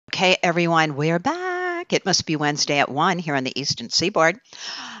Okay, everyone, we're back. It must be Wednesday at 1 here on the Eastern Seaboard.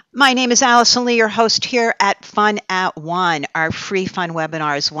 My name is Allison Lee, your host here at Fun at 1, our free fun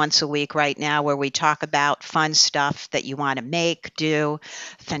webinars once a week right now where we talk about fun stuff that you want to make, do.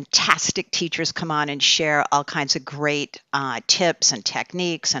 Fantastic teachers come on and share all kinds of great tips and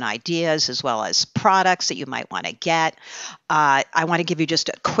techniques and ideas as well as products that you might want to get. I want to give you just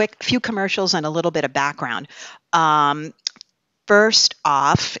a quick few commercials and a little bit of background. First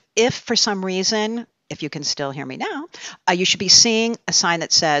off, if for some reason, if you can still hear me now, you should be seeing a sign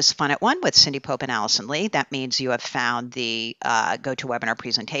that says Fun at 1 with Cindy Pope and Allison Lee. That means you have found the GoToWebinar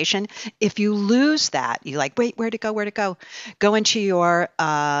presentation. If you lose that, you're like, wait, where'd it go? Where'd it go? Go into your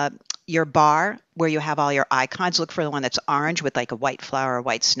bar where you have all your icons. Look for the one that's orange with like a white flower or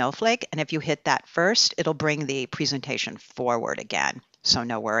white snowflake. And if you hit that first, it'll bring the presentation forward again. So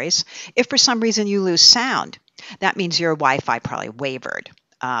no worries. If for some reason you lose sound, that means your Wi-Fi probably wavered.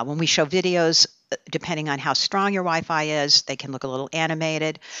 When we show videos, depending on how strong your Wi-Fi is, they can look a little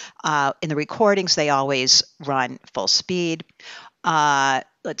animated. In the recordings, they always run full speed. Let's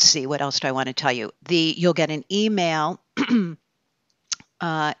see, what else do I want to tell you? You'll get an email. It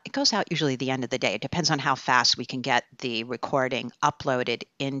goes out usually at the end of the day. It depends on how fast we can get the recording uploaded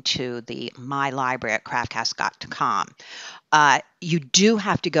into the My Library at craftcast.com. You do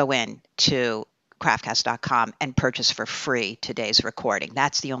have to go in to craftcast.com and purchase for free today's recording.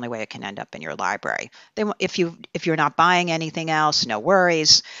 That's the only way it can end up in your library. If you're not buying anything else, no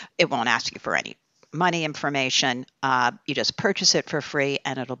worries. It won't ask you for any money information. You just purchase it for free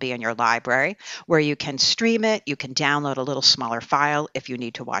and it'll be in your library where you can stream it. You can download a little smaller file if you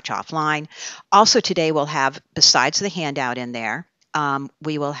need to watch offline. Also today we'll have, besides the handout in there,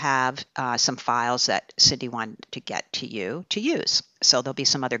 we will have some files that Cindy wanted to get to you to use. So there'll be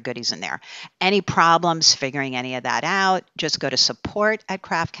some other goodies in there. Any problems figuring any of that out, just go to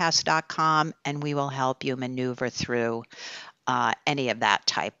support@craftcast.com and we will help you maneuver through any of that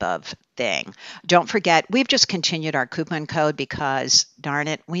type of thing. Don't forget, we've just continued our coupon code because, darn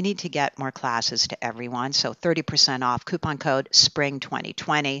it, we need to get more classes to everyone. So 30% off coupon code SPRING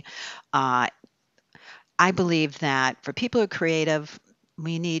 2020. I believe that for people who are creative,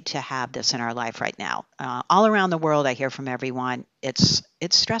 we need to have this in our life right now. All around the world, I hear from everyone, it's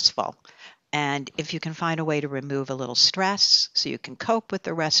stressful. And if you can find a way to remove a little stress so you can cope with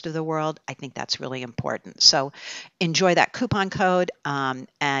the rest of the world, I think that's really important. So enjoy that coupon code.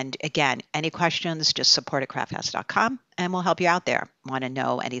 And again, any questions, just support@craftcast.com and we'll help you out there. Want to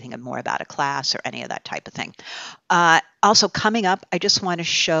know anything more about a class or any of that type of thing. Also coming up, I just want to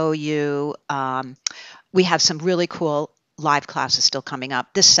show you, we have some really cool live classes still coming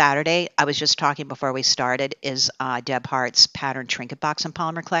up. This Saturday, I was just talking before we started, is Deb Hart's Pattern Trinket Box in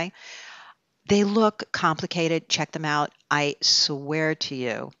polymer clay. They look complicated. Check them out. I swear to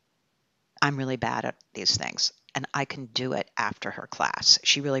you, I'm really bad at these things, and I can do it after her class.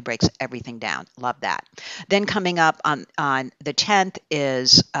 She really breaks everything down. Love that. Then coming up on the 10th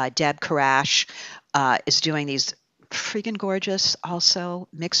is Deb Karash is doing these freaking gorgeous, also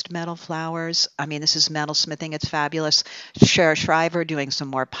mixed metal flowers. I mean, this is metal smithing. It's fabulous. Shara Shriver doing some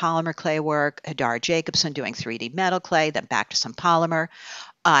more polymer clay work. Hadar Jacobson doing 3D metal clay, then back to some polymer.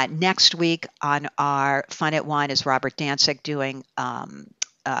 Next week on our Fun at 1 is Robert Danzig doing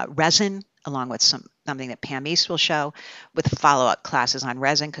resin, along with something that Pam East will show with follow-up classes on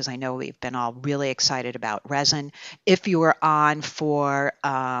resin, because I know we've been all really excited about resin. If you were on for,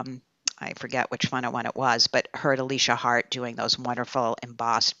 I forget which Fun at 1 it was, but heard Alicia Hart doing those wonderful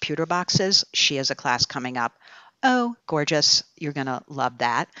embossed pewter boxes. She has a class coming up. Oh, gorgeous. You're going to love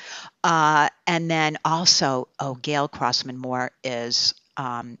that. And then also, Gail Crossman Moore is...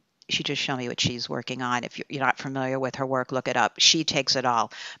 she just showed me what she's working on. If you're not familiar with her work, look it up. She takes it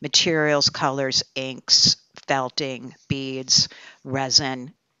all. Materials, colors, inks, felting, beads,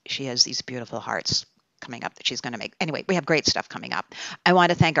 resin. She has these beautiful hearts coming up that she's going to make. Anyway, we have great stuff coming up. I want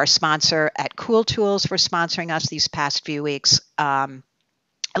to thank our sponsor at Cool Tools for sponsoring us these past few weeks.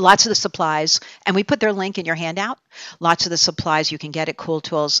 Lots of the supplies, and we put their link in your handout. Lots of the supplies you can get at Cool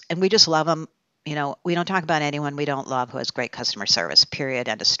Tools, and we just love them. You know, we don't talk about anyone we don't love who has great customer service, period,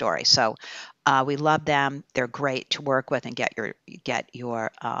 end of story. So we love them. They're great to work with and get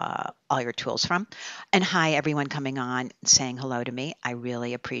your all your tools from. And hi, everyone coming on and saying hello to me. I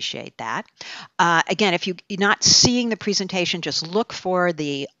really appreciate that. Again, if you're not seeing the presentation, just look for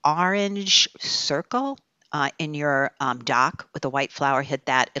the orange circle in your dock with the white flower. Hit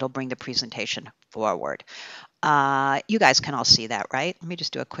that. It'll bring the presentation forward. You guys can all see that, right? Let me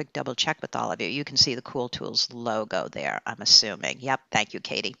just do a quick double check with all of you. You can see the Cool Tools logo there, I'm assuming. Yep. Thank you,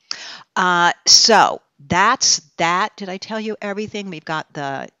 Katie. So that's that. Did I tell you everything? We've got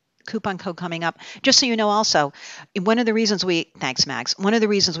the coupon code coming up. Just so you know also, one of the reasons thanks Max, one of the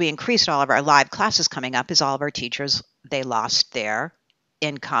reasons we increased all of our live classes coming up is all of our teachers, they lost their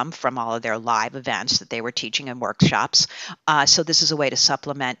income from all of their live events that they were teaching in workshops. So this is a way to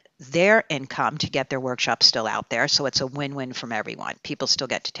supplement their income to get their workshops still out there. So it's a win-win from everyone. People still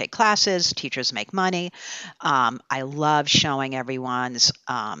get to take classes, teachers make money. I love showing everyone's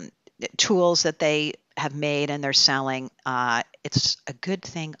tools that they have made and they're selling. It's a good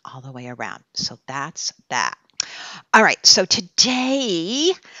thing all the way around. So that's that. All right. So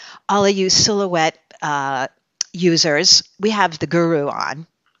today, all of you Silhouette users, we have the guru on.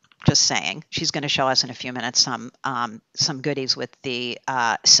 Just saying, she's going to show us in a few minutes some goodies with the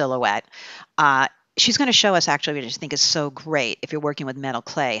Silhouette. She's going to show us actually, which I think is so great, if you're working with metal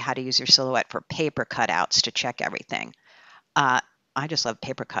clay, how to use your Silhouette for paper cutouts to check everything. I just love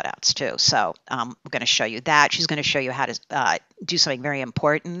paper cutouts too. So we're going to show you that. She's going to show you how to do something very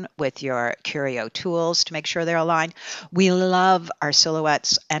important with your Curio tools to make sure they're aligned. We love our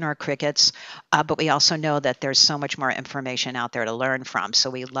Silhouettes and our Cricuts, but we also know that there's so much more information out there to learn from. So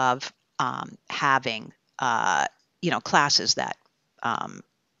we love having classes that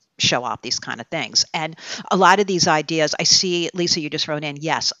show off these kind of things. And a lot of these ideas, I see, Lisa, you just wrote in,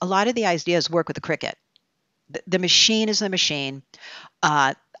 yes, a lot of the ideas work with the Cricut. The machine is the machine.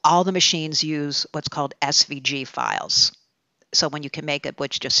 All the machines use what's called SVG files. So when you can make it,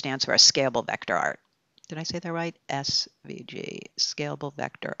 which just stands for a scalable vector art. Did I say that right? SVG, scalable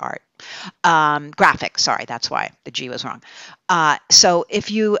vector art. Graphic, sorry, that's why the G was wrong. So if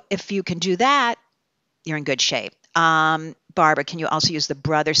you can do that, you're in good shape. Barbara, can you also use the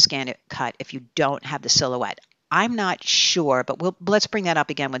Brother Scan Cut if you don't have the Silhouette? I'm not sure, but let's bring that up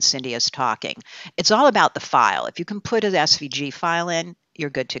again when Cindy is talking. It's all about the file. If you can put an SVG file in, you're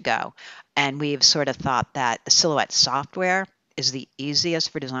good to go. And we've sort of thought that the Silhouette software is the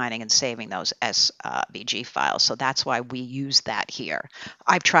easiest for designing and saving those SVG files. So that's why we use that here.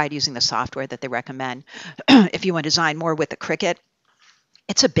 I've tried using the software that they recommend. If you want to design more with the Cricut,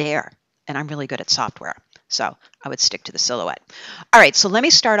 it's a bear, and I'm really good at software. So I would stick to the Silhouette. All right, so let me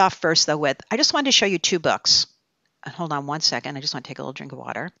start off first, though, with, I just wanted to show you two books. Hold on one second. I just want to take a little drink of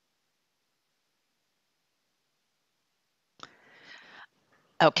water.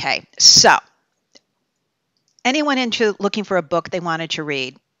 Okay, so anyone into looking for a book they wanted to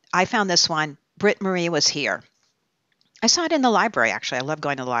read? I found this one. Britt Marie was here. I saw it in the library, actually. I love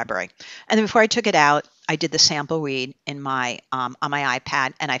going to the library. And then before I took it out, I did the sample read in my on my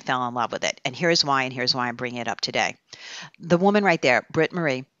iPad, and I fell in love with it. And here's why I'm bringing it up today. The woman right there, Britt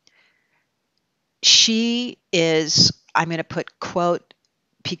Marie, she is, I'm going to put quote,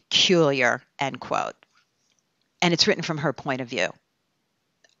 peculiar, end quote. And it's written from her point of view.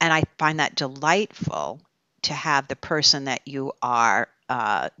 And I find that delightful to have the person that you are,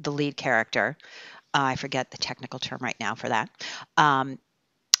 the lead character, I forget the technical term right now for that,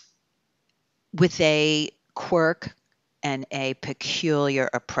 with a quirk and a peculiar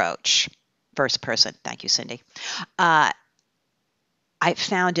approach. First person. Thank you, Cindy. I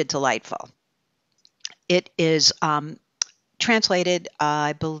found it delightful. It is translated,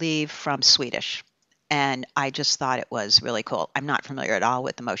 I believe, from Swedish, and I just thought it was really cool. I'm not familiar at all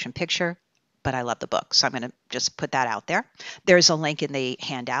with the motion picture, but I love the book, so I'm going to just put that out there. There's a link in the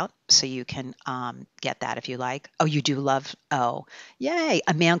handout, so you can get that if you like. Oh, you do love O. Yay.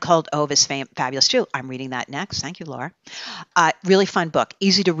 A Man Called Ove is fabulous, too. I'm reading that next. Thank you, Laura. Really fun book.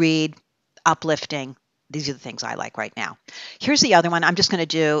 Easy to read, uplifting. These are the things I like right now. Here's the other one. I'm just going to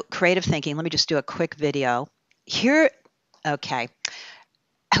do creative thinking. Let me just do a quick video. Here, okay.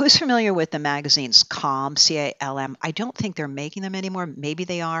 I was familiar with the magazines Calm, C-A-L-M. I don't think they're making them anymore. Maybe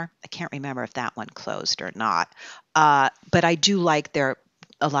they are. I can't remember if that one closed or not. But I do like a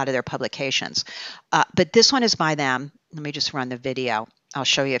lot of their publications. But this one is by them. Let me just run the video. I'll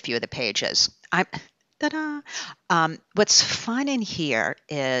show you a few of the pages. Ta-da! What's fun in here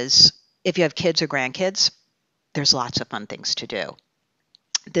is if you have kids or grandkids, there's lots of fun things to do.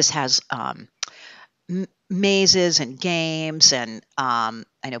 This has mazes and games and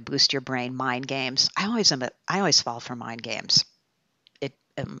I know boost your brain, mind games. I always fall for mind games.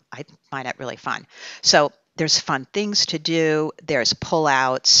 I find it really fun. So there's fun things to do. There's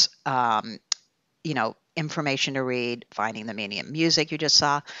pullouts, information to read, finding the meaning of music you just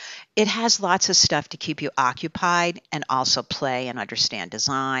saw. It has lots of stuff to keep you occupied and also play and understand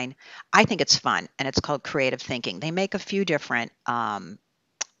design. I think it's fun, and it's called Creative Thinking. They make a few different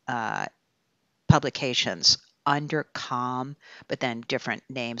publications under Calm, but then different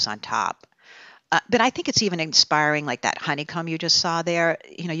names on top. But I think it's even inspiring, like that honeycomb you just saw there.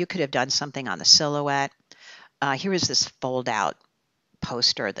 You could have done something on the Silhouette. Here is this fold-out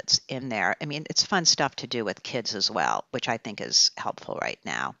poster that's in there. I mean, it's fun stuff to do with kids as well, which I think is helpful right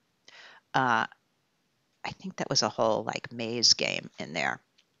now. Uh, I think that was a whole like maze game in there.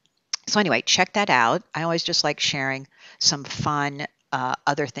 So anyway, check that out. I always just like sharing some fun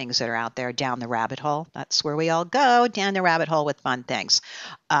other things that are out there down the rabbit hole. That's where we all go, down the rabbit hole with fun things.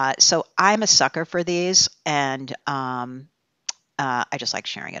 So I'm a sucker for these, and I just like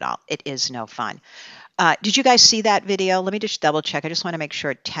sharing it all. It is no fun. Did you guys see that video? Let me just double check. I just want to make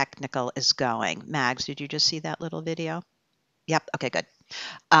sure technical is going. Mags, did you just see that little video? Yep. Okay, good.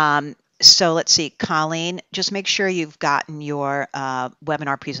 So let's see, Colleen, just make sure you've gotten your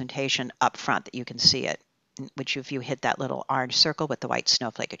webinar presentation up front that you can see it, which if you hit that little orange circle with the white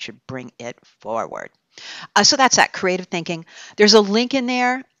snowflake, it should bring it forward. So that's that, creative thinking. There's a link in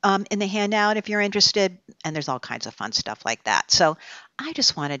there in the handout if you're interested, and there's all kinds of fun stuff like that. So I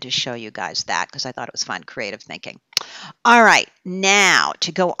just wanted to show you guys that because I thought it was fun, creative thinking. All right, now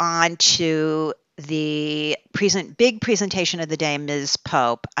to go on to the big presentation of the day, Ms.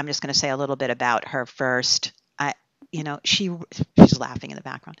 Pope. I'm just going to say a little bit about her first. She's laughing in the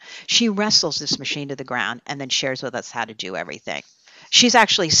background. She wrestles this machine to the ground and then shares with us how to do everything. She's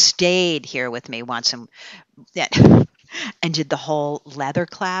actually stayed here with me once and did the whole leather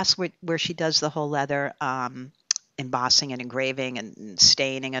class where she does the whole leather embossing and engraving and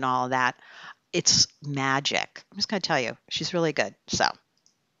staining and all of that. It's magic. I'm just going to tell you, she's really good. So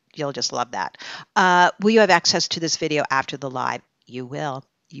you'll just love that. Will you have access to this video after the live? You will.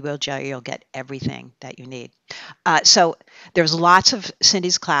 You will, Joe. You'll get everything that you need. So there's lots of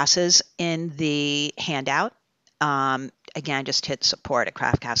Cindy's classes in the handout. Again, just hit support at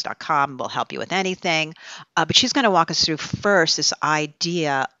craftcast.com. We'll help you with anything. But she's going to walk us through first this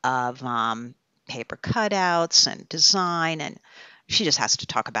idea of paper cutouts and design. And she just has to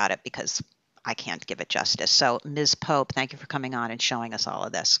talk about it because I can't give it justice. So Ms. Pope, thank you for coming on and showing us all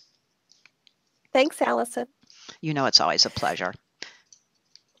of this. Thanks, Allison. You know it's always a pleasure.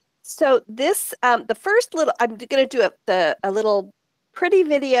 So this, the first little, I'm going to do a little pretty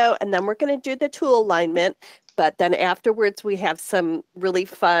video, and then we're going to do the tool alignment. But then afterwards, we have some really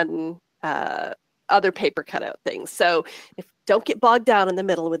fun other paper cutout things. So don't get bogged down in the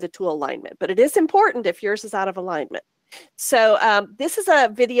middle with the tool alignment. But it is important if yours is out of alignment. So this is a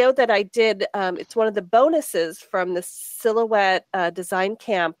video that I did. It's one of the bonuses from the Silhouette Design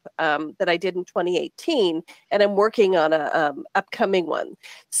Camp that I did in 2018, and I'm working on a upcoming one.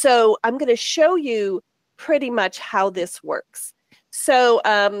 So I'm going to show you pretty much how this works. So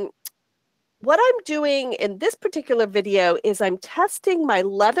what I'm doing in this particular video is I'm testing my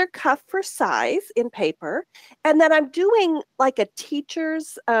leather cuff for size in paper, and then I'm doing like a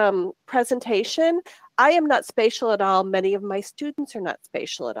teacher's presentation. I am not spatial at all. Many of my students are not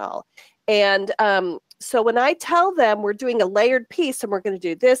spatial at all. And so when I tell them we're doing a layered piece and we're going to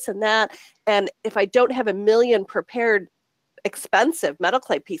do this and that, and if I don't have a million prepared expensive metal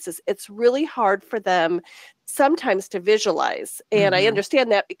clay pieces, it's really hard for them sometimes to visualize. And I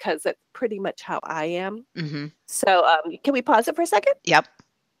understand that because that's pretty much how I am. So can we pause it for a second? Yep.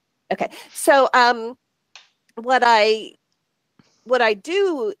 Okay. So what I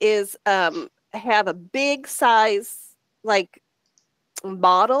do is have a big size like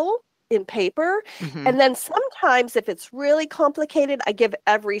model in paper. And then sometimes if it's really complicated, I give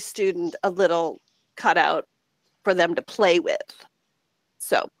every student a little cutout for them to play with.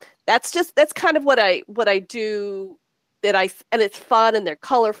 So that's kind of what I do, and it's fun and they're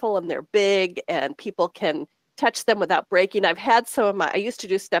colorful and they're big and people can touch them without breaking. I've had I used to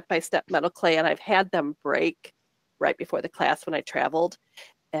do step-by-step metal clay, and I've had them break right before the class when I traveled,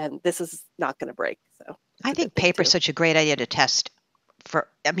 and this is not going to break. So I think paper is such a great idea to test for.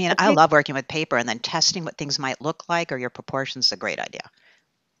 I mean, I love working with paper, and then testing what things might look like or your proportions is a great idea.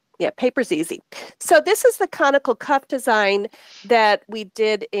 Yeah, paper's easy. So this is the conical cuff design that we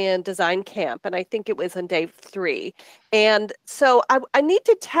did in design camp, and I think it was on day 3. And so I need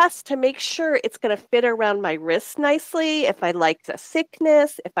to test to make sure it's going to fit around my wrist nicely, if I like the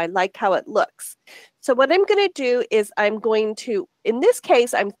thickness, if I like how it looks. So what I'm going to do is I'm going to, in this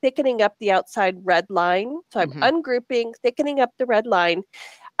case, I'm thickening up the outside red line. So I'm ungrouping, thickening up the red line.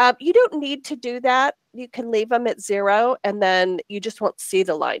 You don't need to do that. You can leave them at 0, and then you just won't see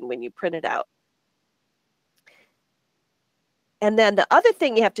the line when you print it out. And then the other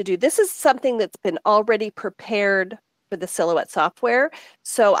thing you have to do, this is something that's been already prepared for the Silhouette software.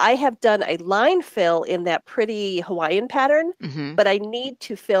 So I have done a line fill in that pretty Hawaiian pattern, but I need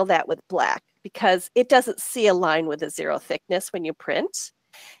to fill that with black because it doesn't see a line with a 0 thickness when you print.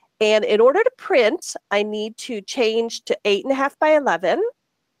 And in order to print, I need to change to 8.5 by 11.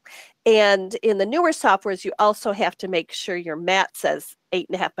 And in the newer softwares, you also have to make sure your mat says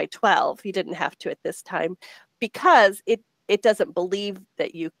 8.5 by 12. You didn't have to at this time because it doesn't believe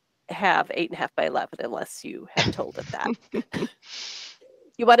that you have 8.5 by 11 unless you have told it that.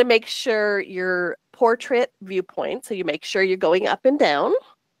 You want to make sure your portrait viewpoint, so you make sure you're going up and down.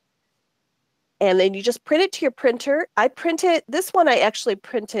 And then you just print it to your printer. This one I actually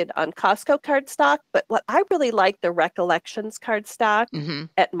printed on Costco cardstock, but what I really like the Recollections cardstock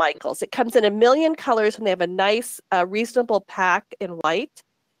at Michael's. It comes in a million colors and they have a nice, reasonable pack in white.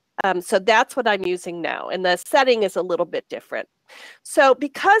 So that's what I'm using now. And the setting is a little bit different. So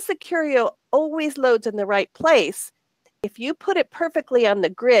because the curio always loads in the right place, if you put it perfectly on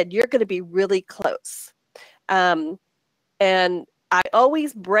the grid, you're going to be really close. And I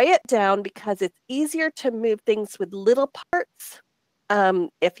always bray it down because it's easier to move things with little parts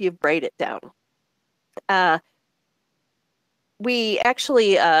if you braid it down. We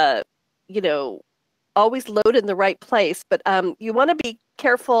actually, always load in the right place, but you want to be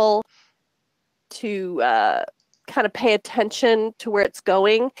careful to kind of pay attention to where it's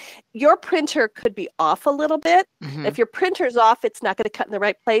going. Your printer could be off a little bit. If your printer's off, it's not going to cut in the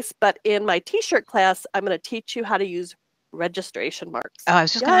right place. But in my t-shirt class, I'm going to teach you how to use registration marks. Oh, I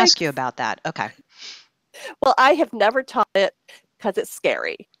was just going to ask you about that. Okay. Well, I have never taught it because it's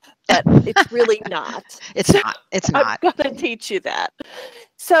scary, but it's really not. It's not. It's not. I'm going to teach you that.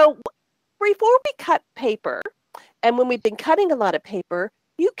 So before we cut paper, and when we've been cutting a lot of paper,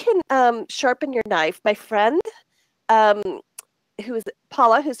 you can sharpen your knife. My friend,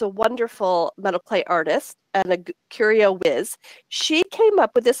 Paula, who's a wonderful metal clay artist and a curio whiz, she came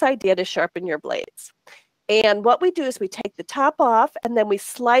up with this idea to sharpen your blades. And what we do is we take the top off and then we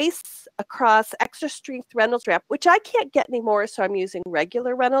slice across extra strength Reynolds wrap, which I can't get anymore, so I'm using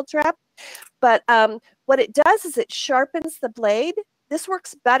regular Reynolds wrap. But what it does is it sharpens the blade. This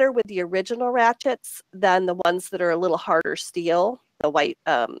works better with the original ratchets than the ones that are a little harder steel, the white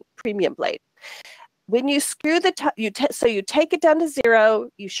premium blade. When you screw the top, so you take it down to 0,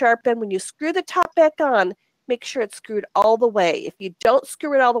 you sharpen. When you screw the top back on, make sure it's screwed all the way. If you don't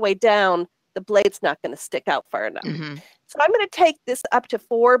screw it all the way down, the blade's not going to stick out far enough. So I'm going to take this up to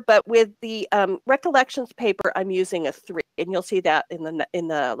 4, but with the Recollections paper, I'm using a 3, and you'll see that in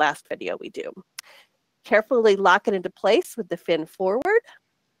the last video we do. Carefully lock it into place with the fin forward,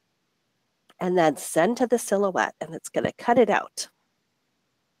 and then send to the silhouette, and it's going to cut it out.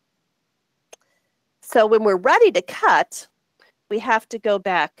 So when we're ready to cut, we have to go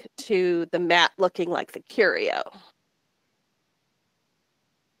back to the mat looking like the curio.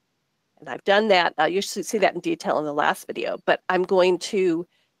 And I've done that. You should see that in detail in the last video, but I'm going to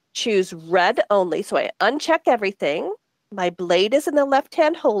choose red only. So I uncheck everything. My blade is in the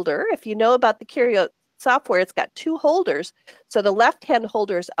left-hand holder. If you know about the curio software, it's got 2 holders. So the left-hand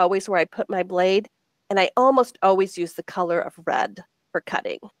holder is always where I put my blade. And I almost always use the color of red for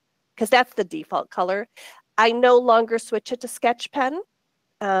cutting because that's the default color. I no longer switch it to sketch pen.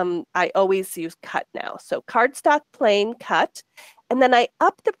 I always use cut now. So cardstock plain cut. And then I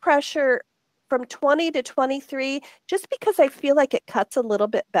up the pressure from 20 to 23 just because I feel like it cuts a little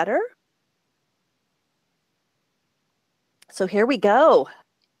bit better. So here we go.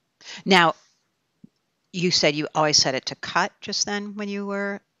 Now, you said you always set it to cut just then when you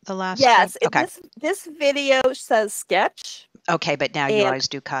were the last? Yes. Okay. This video says sketch. Okay, but now you always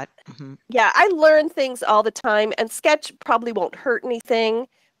do cut. Yeah, I learn things all the time, and sketch probably won't hurt anything,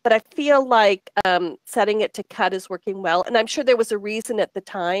 but I feel like setting it to cut is working well. And I'm sure there was a reason at the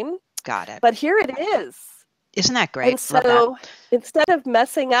time. Got it. But here it is. Isn't that great? And so instead of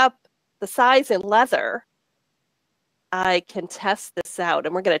messing up the size in leather, I can test this out,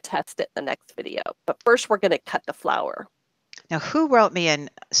 and we're going to test it in the next video. But first, we're going to cut the flower. Now,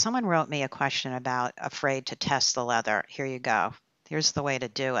 someone wrote me a question about afraid to test the leather. Here you go. Here's the way to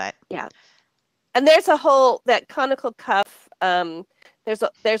do it. Yeah. And there's that conical cuff.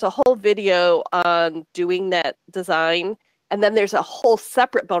 There's a whole video on doing that design. And then there's a whole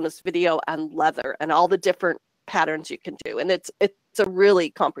separate bonus video on leather and all the different patterns you can do. And it's a really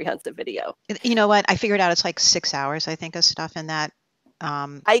comprehensive video. You know what? I figured out it's like 6 hours, I think, of stuff in that.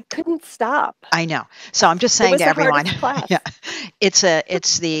 I couldn't stop. I know. So I'm just saying to everyone, yeah, it's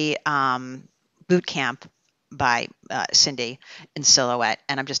the boot camp by Cindy in Silhouette,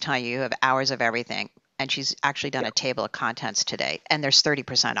 and I'm just telling you, you have hours of everything. And she's actually done a table of contents today, and there's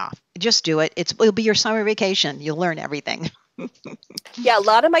 30% off. Just do it. It'll be your summer vacation. You'll learn everything. Yeah, a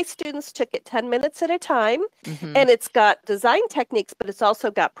lot of my students took it 10 minutes at a time, and it's got design techniques, but it's also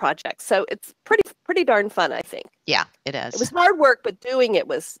got projects. So it's pretty darn fun, I think. Yeah. Yeah, it It is. was hard work, but doing it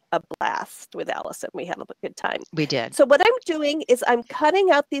was a blast with Allison. We had a good time. We did. So what I'm doing is I'm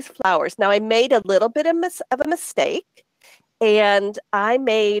cutting out these flowers. Now I made a little bit of a mistake, and I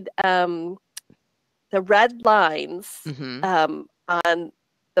made the red lines Hmm. on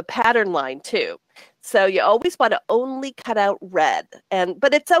the pattern line too. So you always want to only cut out red,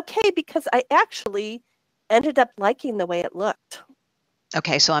 but it's okay because I actually ended up liking the way it looked.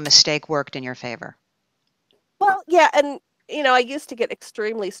 Okay, so a mistake worked in your favor. Well, yeah, and I used to get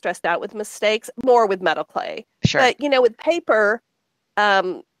extremely stressed out with mistakes, more with metal clay. Sure. But with paper,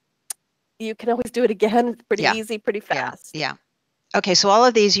 um, you can always do it again. It's pretty Yeah. easy, pretty Yeah. fast. Yeah. Okay, so all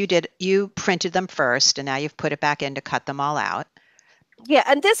of these you printed them first, and now you've put it back in to cut them all out. Yeah,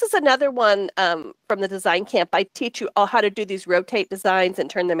 and this is another one from the design camp. I teach you all how to do these rotate designs and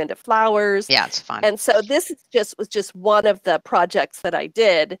turn them into flowers. Yeah, it's fun. And so this was just one of the projects that I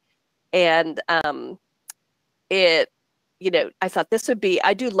did, and it, I thought this would be.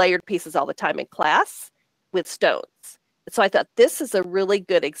 I do layered pieces all the time in class with stones. So I thought this is a really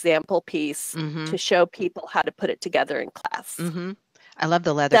good example piece Hmm. to show people how to put it together in class. Hmm. I love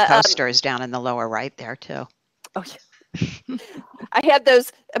the leather The coasters down in the lower right there too. oh yeah. I had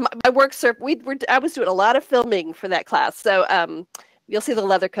those. My work surf. I was doing a lot of filming for that class, so you'll see the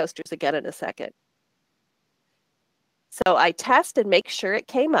leather coasters again in a second. So I test and make sure it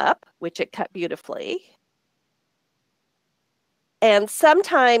came up, which it cut beautifully. And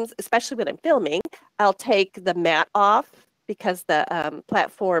sometimes, especially when I'm filming, I'll take the mat off because the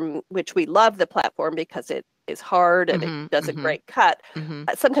platform, which we love the platform because it is hard and it Hmm. does a Hmm. great cut. Hmm.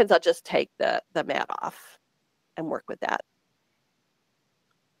 Sometimes I'll just take the mat off and work with that.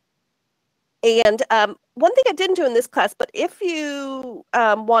 And one thing I didn't do in this class, but if you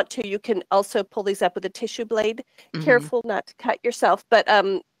want to, you can also pull these up with a tissue blade. Hmm. Careful not to cut yourself, but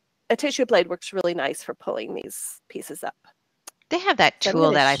a tissue blade works really nice for pulling these pieces up. They have that So I'm tool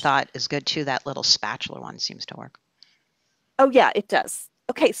going that I to, thought is good too. That little spatula one seems to work. oh yeah, it does.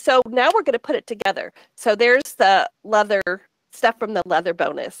 Okay, so now we're going to put it together. So there's the leather stuff from the leather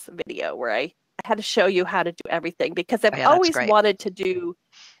bonus video where I had to show you how to do everything because I've Oh, yeah, that's always great. wanted to do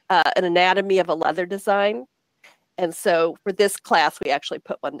an anatomy of a leather design. And so for this class, we actually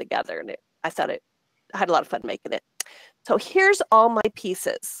put one together, and I had a lot of fun making it. So here's all my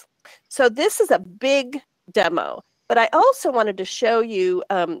pieces. So this is a big demo, but I also wanted to show you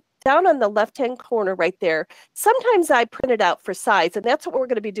down on the left-hand corner right there. Sometimes I print it out for size, and that's what we're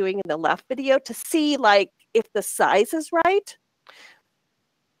going to be doing in the left video to see like if the size is right.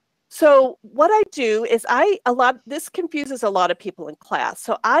 So what I do is this confuses a lot of people in class.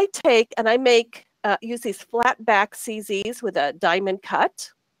 So I take and I make use these flat back CZs with a diamond cut.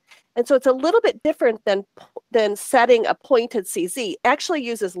 And so it's a little bit different than setting a pointed CZ. Actually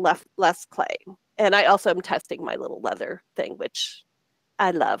uses less clay. And I also am testing my little leather thing, which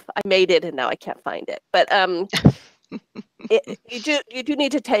I love. I made it and now I can't find it. But you do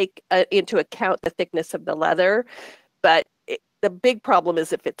need to take into account the thickness of the leather. But the big problem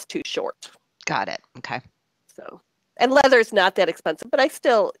is if it's too short. Got it. Okay. So, and leather's not that expensive, but I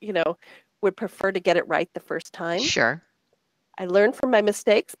still, would prefer to get it right the first time. Sure. I learned from my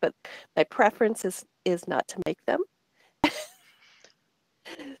mistakes, but my preference is not to make them.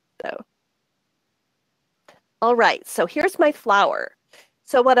 So, all right. So here's my flower.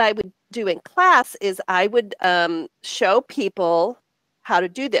 So what I would do in class is I would show people how to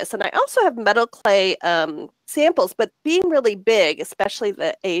do this. And I also have metal clay samples, but being really big, especially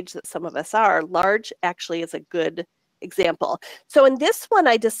the age that some of us are, large actually is a good example. So in this one,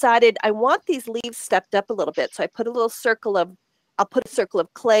 I decided I want these leaves stepped up a little bit. So I put I'll put a circle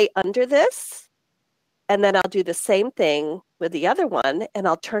of clay under this, and then I'll do the same thing with the other one, and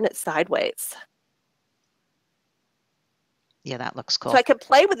I'll turn it sideways. Yeah, that looks So cool. I could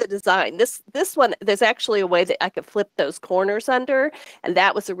play with the design. This one, there's actually a way that I could flip those corners under, and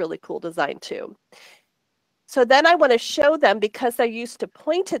that was a really cool design too. So then I want to show them because they're used to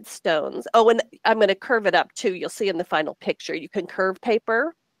pointed stones. Oh, and I'm going to curve it up too. You'll see in the final picture, you can curve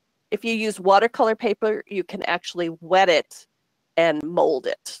paper. If you use watercolor paper, you can actually wet it and mold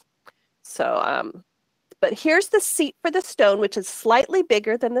it. So, but here's the seat for the stone, which is slightly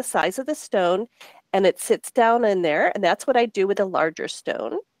bigger than the size of the stone, and it sits down in there, and that's what I do with a larger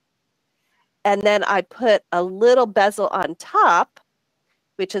stone. And then I put a little bezel on top,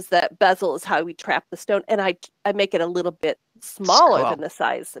 which is that bezel is how we trap the stone, and I make it a little bit smaller Cool. than the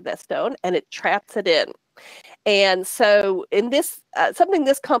size of that stone, and it traps it in. And so in this, something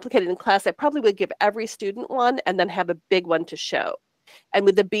this complicated in class, I probably would give every student one and then have a big one to show. And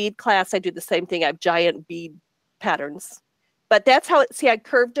with the bead class, I do the same thing. I have giant bead patterns But that's how see, I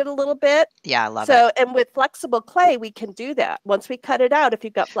curved it a little bit. Yeah, I love it. So, and with flexible clay, we can do that. Once we cut it out, if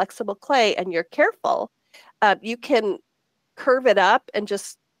you've got flexible clay and you're careful, you can curve it up and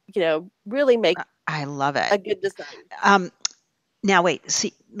just, really make I love it. a good design. Um, Now, wait,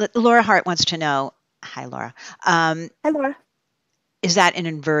 see, Laura Hart wants to know. Hi, Laura. Hi, Laura. Is that an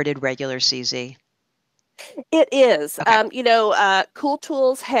inverted regular CZ? It is. Okay. Cool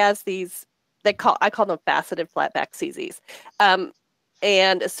Tools has these. I call them faceted flatback CZs.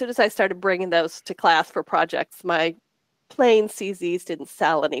 And as soon as I started bringing those to class for projects, my plain CZs didn't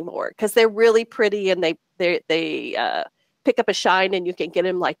sell anymore because they're really pretty and they pick up a shine, and you can get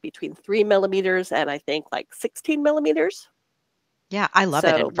them like between 3 millimeters and I think like 16 millimeters. Yeah, I love it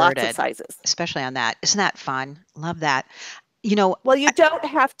So lots of inverted, sizes. especially on that. Isn't that fun? Love that. Well, you don't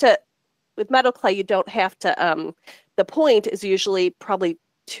have to with metal clay. You don't have to. The point is usually probably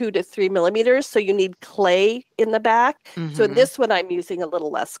 2 to 3 millimeters, so you need clay in the back. So in Mm-hmm, this one, I'm using a little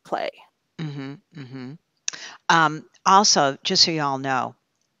less clay. mm-hmm, mm-hmm. Also, just so you all know,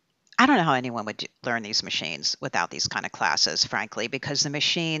 I don't know how anyone would learn these machines without these kind of classes, frankly, because the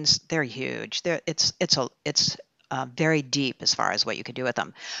machines, they're huge. It's very deep as far as what you can do with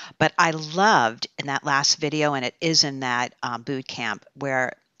them. But I loved in that last video, and it is in that boot camp,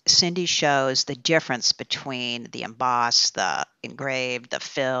 where Cindy shows the difference between the embossed, the engraved, the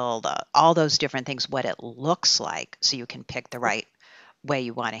fill, all those different things, what it looks like, so you can pick the right way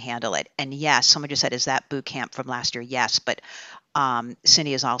you want to handle it. And yes, someone just said, is that boot camp from last year? Yes, but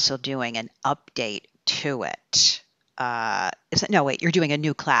Cindy is also doing an update to it. No, wait, you're doing a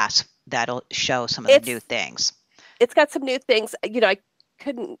new class that'll show some of the new things. It's got some new things. I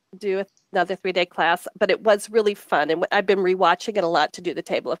couldn't do another 3-day class, but it was really fun. And I've been rewatching it a lot to do the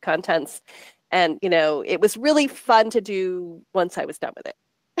table of contents. And, it was really fun to do once I was done with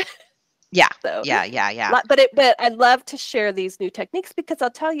it. Yeah. So, yeah. But I love to share these new techniques because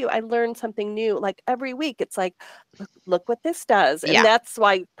I'll tell you, I learn something new like every week. It's like, look what this does. And that's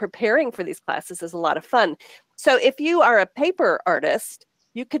why preparing for these classes is a lot of fun. So if you are a paper artist,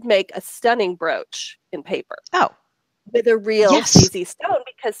 you could make a stunning brooch in paper. Oh. With a real CZ stone,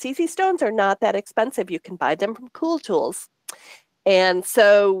 because CZ stones are not that expensive. You can buy them from Cool Tools. And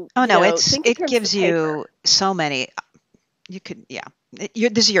so, it gives you so many. You could,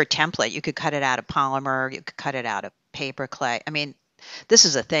 this is your template. You could cut it out of polymer. You could cut it out of paper clay. I mean, this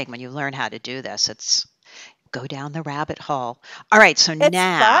is a thing. When you learn how to do this, it's go down the rabbit hole. All right, so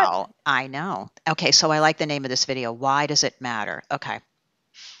now fun. I know. Okay, so I like the name of this video. Why does it matter? Okay.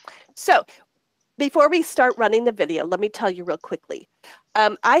 So before we start running the video, let me tell you real quickly.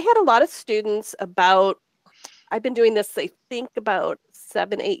 I had a lot of students I've been doing this, I think, about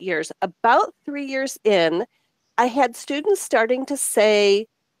 7-8 years. About 3 years in, I had students starting to say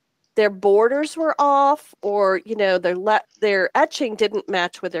their borders were off, or their etching didn't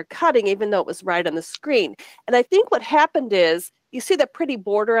match with their cutting, even though it was right on the screen. And I think what happened is, you see the pretty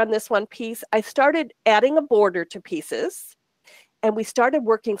border on this one piece? I started adding a border to pieces, and we started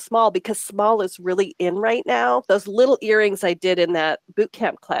working small because small is really in right now. Those little earrings I did in that boot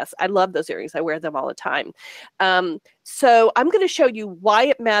camp class, I love those earrings. I wear them all the time. So I'm going to show you why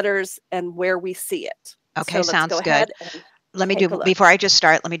it matters and where we see it. Okay, so sounds good. Before I just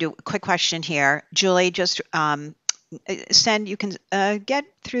start, let me do a quick question here. Julie, just you can get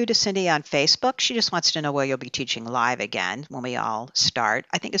through to Cindy on Facebook. She just wants to know where you'll be teaching live again when we all start.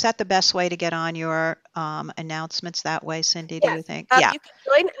 I think, is that the best way to get on your announcements that way, Cindy, do you think? Yeah. You can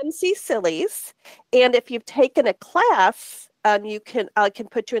join MC Sillies, and if you've taken a class, I can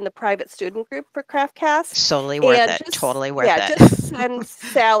put you in the private student group for CraftCast. Totally worth it. Totally worth it. Yeah, just send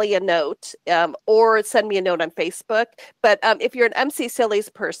Sally a note, or send me a note on Facebook. But if you're an MC Sillies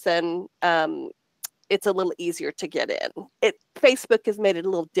person, it's a little easier to get in. Facebook has made it a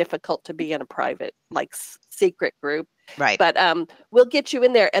little difficult to be in a private, secret group. Right. But we'll get you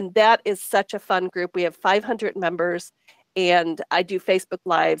in there, and that is such a fun group. We have 500 members, and I do Facebook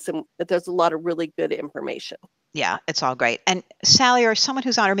Lives, and there's a lot of really good information. Yeah, it's all great. And Sally, or someone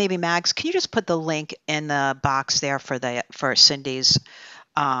who's on, or maybe Mags, can you just put the link in the box there for Cindy's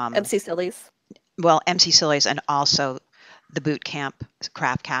MC Sillies? Well, MC Sillies, and also the boot camp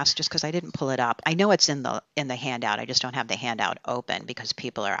CraftCast, just because I didn't pull it up. I know it's in the handout. I just don't have the handout open because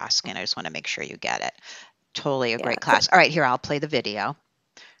people are asking. I just want to make sure you get it. Totally a great class. All right, here, I'll play the video.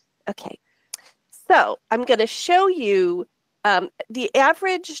 Okay. So I'm going to show you the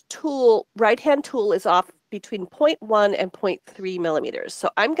average tool, right-hand tool, is off between 0.1 and 0.3 millimeters. So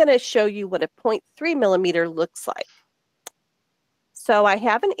I'm going to show you what a 0.3 millimeter looks like. So I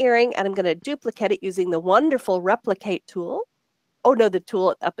have an earring, and I'm going to duplicate it using the wonderful replicate tool. Oh no, the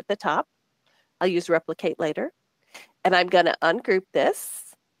tool up at the top. I'll use replicate later. And I'm going to ungroup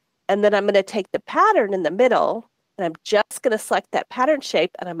this. And then I'm going to take the pattern in the middle, and I'm just going to select that pattern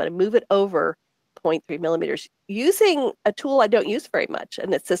shape, and I'm going to move it over 0.3 millimeters using a tool I don't use very much.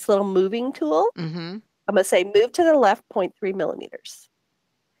 And it's this little moving tool. Mm-hmm. I'm going to say move to the left 0.3 millimeters.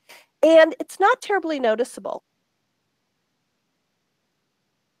 And it's not terribly noticeable.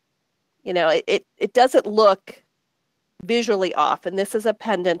 You know, it doesn't look visually off. And this is a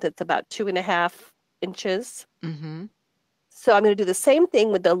pendant that's about 2.5 inches. Mm-hmm. So I'm going to do the same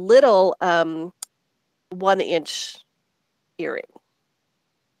thing with the little 1-inch earring.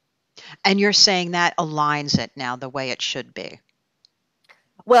 And you're saying that aligns it now the way it should be.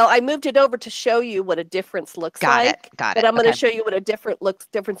 Well, I moved it over to show you what a difference looks like. Got but it. I'm going to show you what a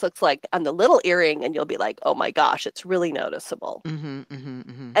difference looks like on the little earring, and you'll be like, oh my gosh, it's really noticeable. Mm-hmm, mm-hmm,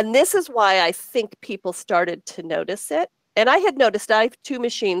 mm-hmm. And this is why I think people started to notice it. And I had noticed, I have 2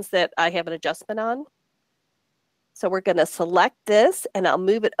 machines that I have an adjustment on. So we're going to select this, and I'll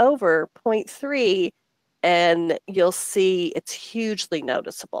move it over 0.3, and you'll see it's hugely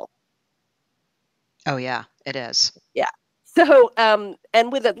noticeable. Oh, yeah, it is. Yeah. So,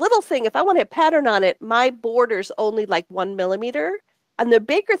 and with a little thing, if I want to have pattern on it, my border's only like 1 millimeter. And the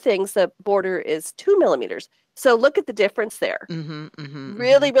bigger things, the border is 2 millimeters. So look at the difference there. Mm-hmm, mm-hmm,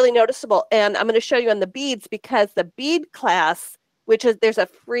 really, mm-hmm. really noticeable. And I'm going to show you on the beads, because the bead class, which is, there's a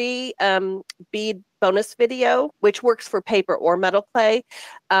free bead bonus video, which works for paper or metal clay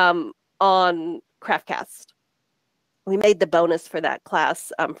on Craftcast. We made the bonus for that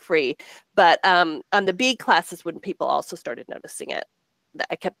class free, but on the bead classes, when people also started noticing it,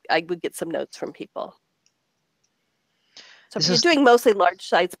 I would get some notes from people. So if you're doing mostly large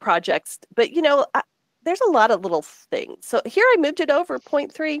size projects, but you know, there's a lot of little things. So here I moved it over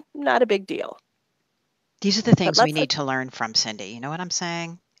 0.3, not a big deal. These are the things we need to learn from, Cindy. You know what I'm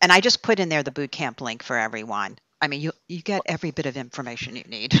saying? And I just put in there the boot camp link for everyone. I mean, you get every bit of information you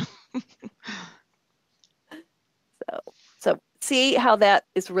need. So see how that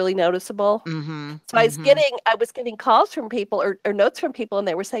is really noticeable. Mm-hmm, so I was getting calls from people or notes from people, and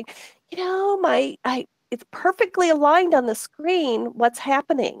they were saying, you know, it's perfectly aligned on the screen. What's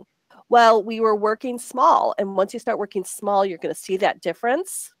happening? Well, we were working small, and once you start working small, you're going to see that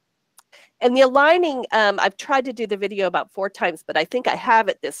difference. And the aligning, I've tried to do the video about 4 times, but I think I have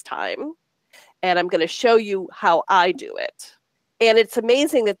it this time, and I'm going to show you how I do it. And it's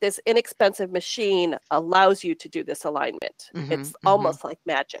amazing that this inexpensive machine allows you to do this alignment. Mm-hmm, it's almost like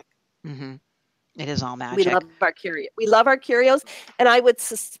magic. Mm-hmm. It is all magic. We love our curios. We love our curios. And I would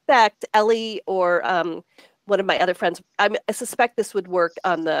suspect Ellie or one of my other friends, I suspect this would work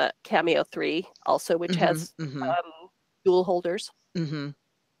on the Cameo 3 also, which has dual holders. Mm-hmm.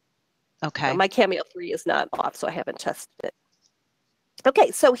 Okay. My Cameo 3 is not off, so I haven't tested it. Okay,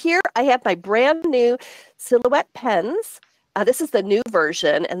 so here I have my brand new Silhouette pens. This is the new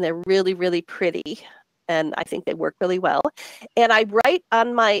version, and they're really, really pretty, and I think they work really well. And I write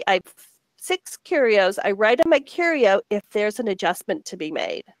on I have 6 curios. I write on my curio if there's an adjustment to be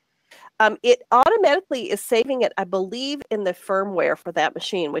made. It automatically is saving it, I believe, in the firmware for that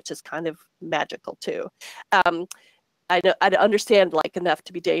machine, which is kind of magical too. I understand like enough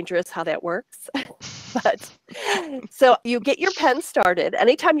to be dangerous how that works. But so you get your pen started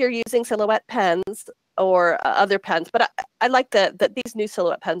anytime you're using Silhouette pens or other pens, but I like that these new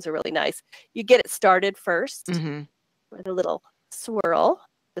Silhouette pens are really nice. You get it started first with a little swirl,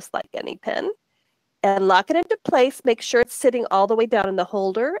 just like any pen, and lock it into place. Make sure it's sitting all the way down in the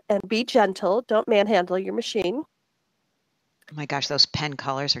holder, and be gentle. Don't manhandle your machine. Oh my gosh, those pen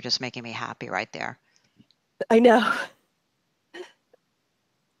colors are just making me happy right there. I know.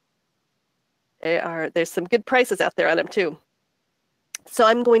 There's some good prices out there on them too. So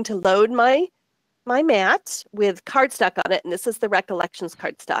I'm going to load my mat with cardstock on it, and this is the Recollections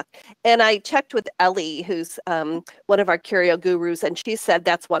cardstock. And I checked with Ellie, who's one of our curio gurus, and she said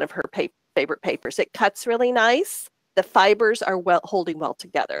that's one of her favorite papers. It cuts really nice. The fibers are holding well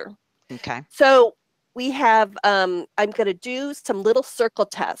together. Okay. So we have, I'm going to do some little circle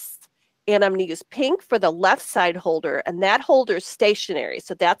tests. And I'm going to use pink for the left side holder, and that holder is stationary,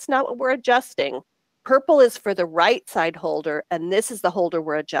 so that's not what we're adjusting. Purple is for the right side holder, and this is the holder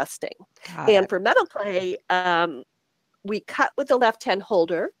we're adjusting. And for metal clay, we cut with the left-hand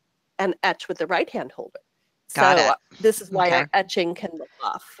holder and etch with the right-hand holder. So this is why our etching can look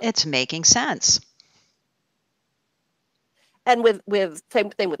off. It's making sense. And with same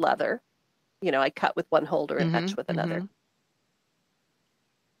thing with leather. You know, I cut with one holder and etch with another.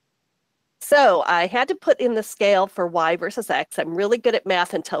 So I had to put in the scale for Y versus X. I'm really good at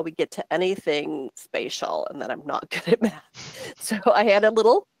math until we get to anything spatial, and then I'm not good at math. So I had a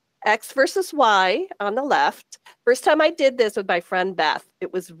little X versus Y on the left. First time I did this with my friend Beth,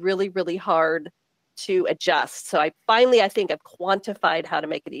 it was really, really hard to adjust. So I think I've quantified how to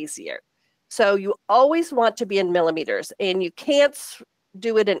make it easier. So you always want to be in millimeters, and you can't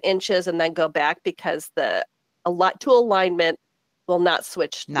do it in inches and then go back because the tool alignment will not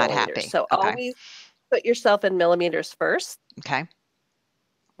switch Not millimeters. happy. So Okay. always put yourself in millimeters first. Okay.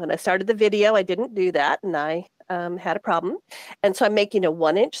 When I started the video, I didn't do that, and I had a problem. And so I'm making a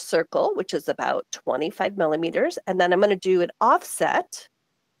 1-inch circle, which is about 25 millimeters. And then I'm going to do an offset.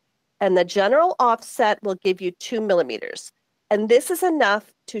 And the general offset will give you 2 millimeters. And this is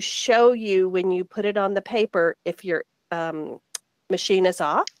enough to show you when you put it on the paper if your machine is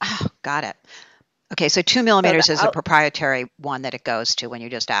off. Oh, got it. Okay, so 2 millimeters is a proprietary one that it goes to when you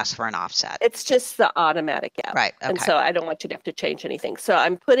just ask for an offset. It's just the automatic app. Right, okay. And so I don't want you to have to change anything. So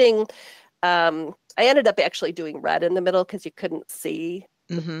I'm putting, I ended up actually doing red in the middle because you couldn't see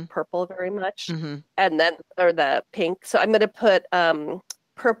the purple very much. And then, or the pink. So I'm going to put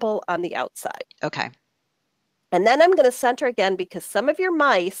purple on the outside. Okay. And then I'm going to center again because some of your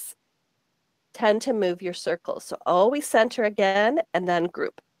mice tend to move your circles. So always center again and then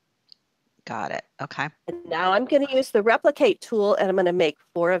group. Got it. Okay. And now I'm going to use the replicate tool and I'm going to make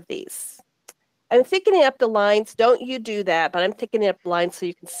 4 of these. I'm thickening up the lines. Don't you do that, but I'm thickening up the lines so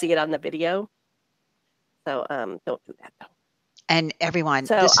you can see it on the video. So don't do that though. And everyone,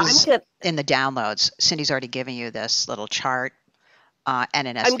 so this is in the downloads. Cindy's already giving you this little chart and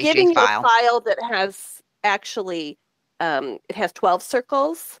an SVG file. I'm giving you a file that has actually, it has 12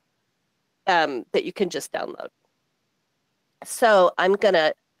 circles that you can just download. So I'm going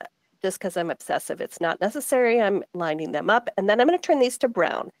to, just because I'm obsessive, it's not necessary. I'm lining them up. And then I'm going to turn these to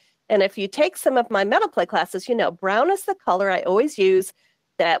brown. And if you take some of my metal play classes, you know, brown is the color I always use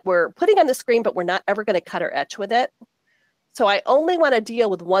that we're putting on the screen, but we're not ever going to cut or etch with it. So I only want to deal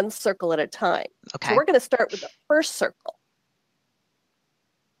with one circle at a time. Okay. So we're going to start with the first circle.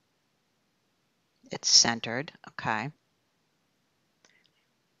 It's centered. Okay.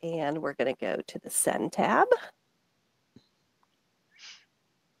 And we're going to go to the Send tab.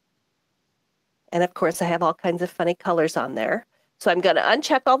 And of course, I have all kinds of funny colors on there. So I'm going to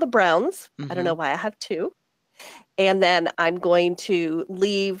uncheck all the browns. I don't know why I have 2. And then I'm going to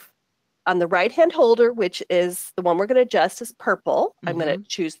leave on the right-hand holder, which is the one we're going to adjust, is purple. I'm going to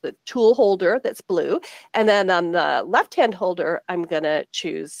choose the tool holder that's blue. And then on the left-hand holder, I'm going to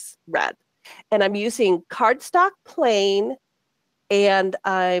choose red. And I'm using cardstock plain, and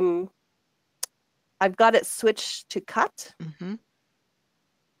I've got it switched to cut.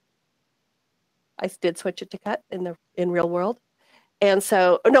 I did switch it to cut in real world. And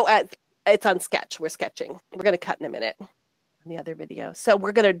so, no, it's on sketch. We're sketching. We're going to cut in a minute on the other video. So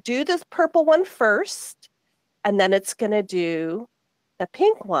we're going to do this purple one first, and then it's going to do the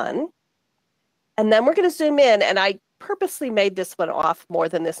pink one. And then we're going to zoom in, and I purposely made this one off more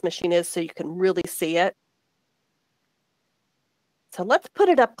than this machine is so you can really see it. So let's put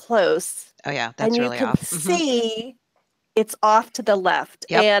it up close. Oh yeah, that's really off. And you can see it's off to the left.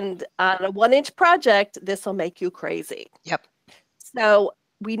 And on a 1-inch project, this will make you crazy. So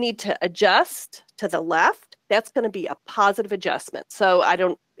we need to adjust to the left. That's going to be a positive adjustment. So I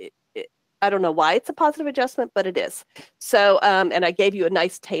don't know why it's a positive adjustment, but it is. So, and I gave you a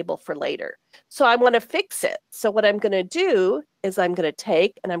nice table for later. So I want to fix it. So what I'm going to do is I'm going to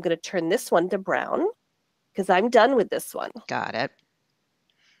take and I'm going to turn this one to brown because I'm done with this one. Got it.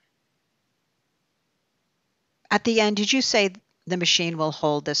 At the end, did you say the machine will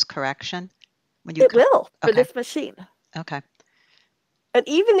hold this correction? When you it will for this machine. Okay. And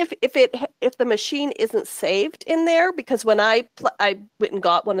even if the machine isn't saved in there, because when I went and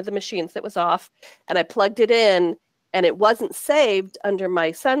got one of the machines that was off, and I plugged it in, and it wasn't saved under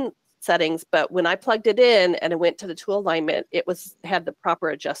my Sun settings, but when I plugged it in and it went to the tool alignment, it had the proper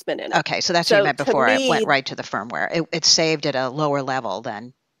adjustment in it. Okay, so that's what you meant before. It went right to the firmware. It's saved at a lower level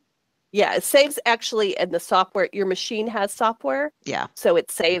than. Yeah, it saves actually in the software. Your machine has software. Yeah. So it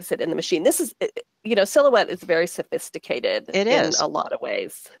saves it in the machine. This is, Silhouette is very sophisticated in a lot of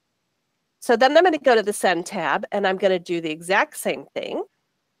ways. So then I'm going to go to the Send tab, and I'm going to do the exact same thing.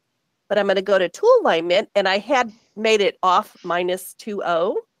 But I'm going to go to tool alignment, and I had made it off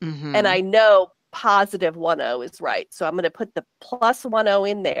 -20, and I know +10 is right. So I'm going to put the +10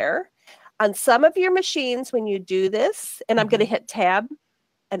 in there. On some of your machines, when you do this, and I'm going to hit tab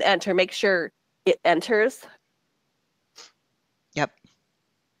and enter, make sure it enters. Yep.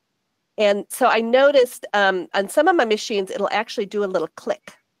 And so I noticed on some of my machines, it'll actually do a little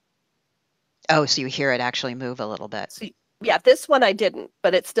click. Oh, so you hear it actually move a little bit. So, yeah, this one I didn't,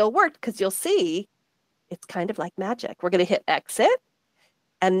 but it still worked because you'll see it's kind of like magic. We're going to hit exit.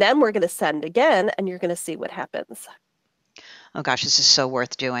 And then we're going to send again, and you're going to see what happens. Oh gosh, this is so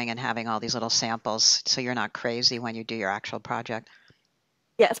worth doing and having all these little samples so you're not crazy when you do your actual project.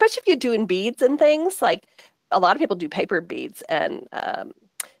 Yeah, especially if you're doing beads and things. Like a lot of people do paper beads, and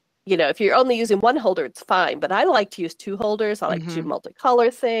if you're only using one holder, it's fine. But I like to use two holders. I like to do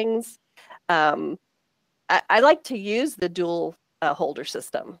multicolor things. Um, I like to use the dual holder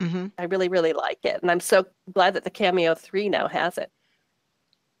system. I really, really like it. And I'm so glad that the Cameo 3 now has it.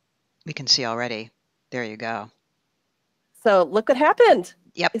 We can see already. There you go. So look what happened.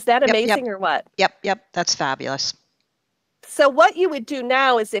 Yep. Is that Yep. amazing Yep. or what? Yep. That's fabulous. So what you would do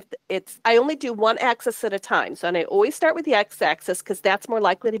now is I only do one axis at a time. So and I always start with the x-axis because that's more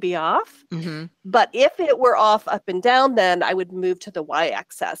likely to be off. But if it were off up and down, then I would move to the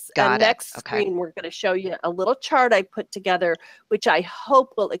y-axis. Got and it. next Okay. screen, we're going to show you a little chart I put together, which I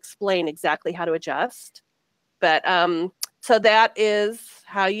hope will explain exactly how to adjust. But so that is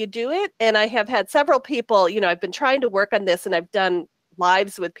how you do it. And I have had several people, I've been trying to work on this, and I've done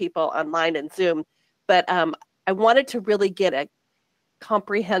lives with people online and Zoom. But I wanted to really get a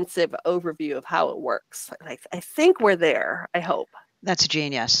comprehensive overview of how it works. And I think we're there, I hope. That's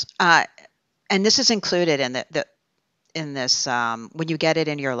genius. And this is included in this when you get it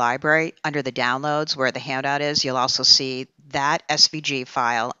in your library under the downloads where the handout is, you'll also see that SVG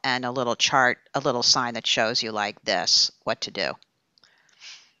file and a little chart, a little sign that shows you like this, what to do.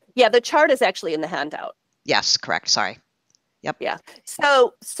 Yeah, the chart is actually in the handout. Yes, correct. Sorry. Yep. Yeah.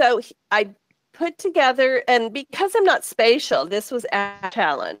 So I put together, and because I'm not spatial, this was a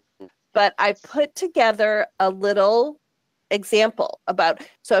challenge, but I put together a little example about,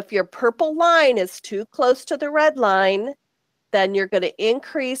 so if your purple line is too close to the red line, then you're going to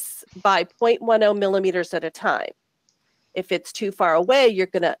increase by 0.10 millimeters at a time. If it's too far away, you're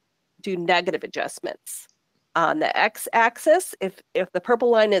going to do negative adjustments. On the x-axis, if the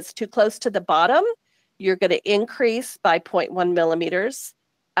purple line is too close to the bottom, you're going to increase by 0.1 millimeters.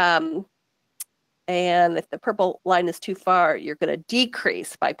 And if the purple line is too far, you're going to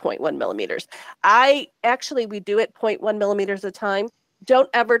decrease by 0.1 millimeters. We do it 0.1 millimeters at a time. Don't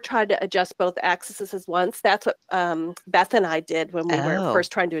ever try to adjust both axes at once. That's what Beth and I did when we were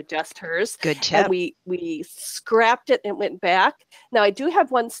first trying to adjust hers. Good tip. And we scrapped it and went back. Now, I do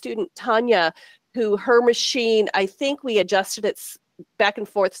have one student, Tanya, who her machine, I think we adjusted it back and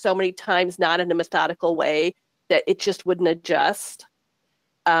forth so many times, not in a methodical way, that it just wouldn't adjust.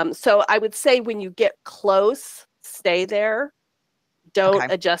 So I would say when you get close, stay there.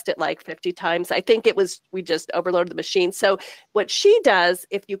 Don't adjust it like 50 times. I think we just overloaded the machine. So what she does,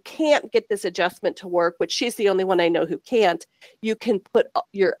 if you can't get this adjustment to work, which she's the only one I know who can't, you can put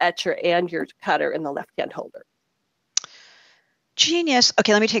your etcher and your cutter in the left-hand holder. Genius.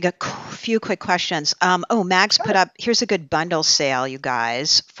 Okay, let me take a few quick questions. Mags put up, here's a good bundle sale, you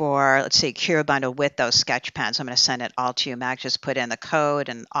guys, for, let's see, Cura bundle with those sketch pens. I'm going to send it all to you. Mags just put in the code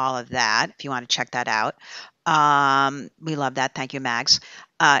and all of that, if you want to check that out. We love that. Thank you, Mags.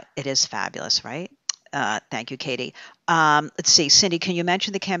 It is fabulous, right? Thank you, Katie. Let's see, Cindy, can you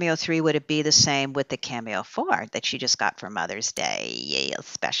mention the Cameo 3? Would it be the same with the Cameo 4 that she just got for Mother's Day? Yeah,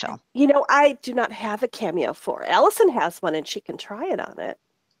 special. I do not have a Cameo 4. Allison has one, and she can try it on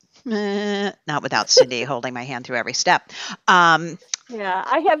it. Not without Cindy holding my hand through every step. Yeah,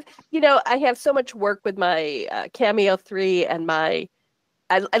 I have so much work with my Cameo 3 and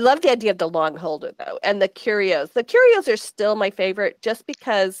I love the idea of the long holder, though, and the Curios. The Curios are still my favorite just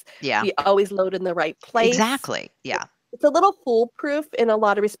because we always load in the right place. Exactly, yeah. It's a little foolproof in a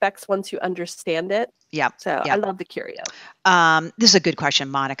lot of respects once you understand it. Yeah. So I love the Curio. This is a good question.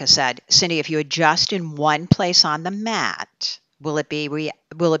 Monica said, Cindy, if you adjust in one place on the mat, will it be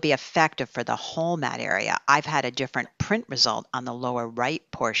effective for the whole mat area? I've had a different print result on the lower right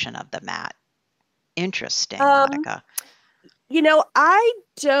portion of the mat. Interesting, Monica. I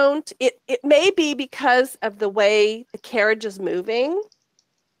don't, it may be because of the way the carriage is moving.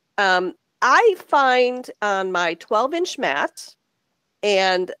 I find on my 12-inch mat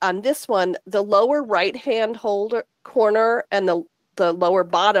and on this one, the lower right-hand holder corner and the lower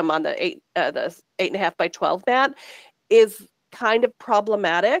bottom on the 8.5 by 12 mat is kind of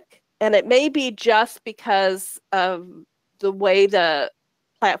problematic. And it may be just because of the way the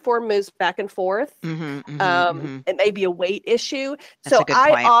platform moves back and forth. It may be a weight issue. That's so a good I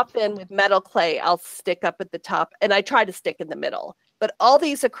point. often, with metal clay, I'll stick up at the top, and I try to stick in the middle. But all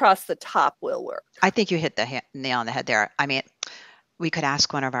these across the top will work. I think you hit the nail on the head there. I mean, we could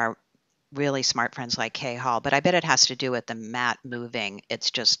ask one of our really smart friends like Kay Hall, but I bet it has to do with the mat moving. It's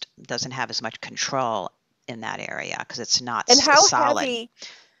just doesn't have as much control in that area because it's not and how solid.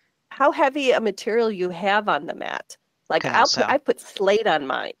 How heavy a material you have on the mat. Like Can also. I put slate on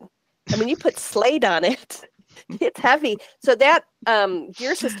mine. And when you put slate on it, it's heavy. So that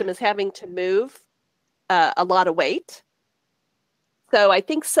gear system is having to move a lot of weight. So I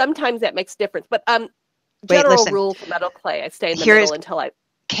think sometimes that makes a difference. But Wait, general listen. rule for metal clay, I stay in the Here middle is until I.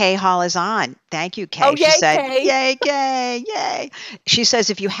 Kay Hall is on. Thank you, Kay. Oh, She yay, said, Kay. "Yay, Kay, yay." She says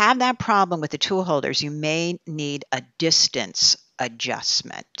if you have that problem with the tool holders, you may need a distance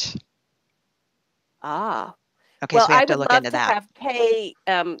adjustment. Ah. Okay, so Well, we have I to would look love into to that. have Kay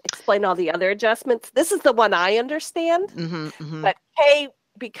explain all the other adjustments. This is the one I understand, Hmm, hmm. but Kay,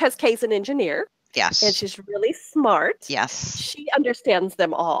 because Kay's an engineer and Yes, she's really smart, yes, she understands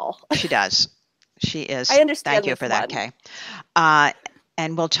them all. she does. She is. I understand Thank you this for that, one. Kay. Uh,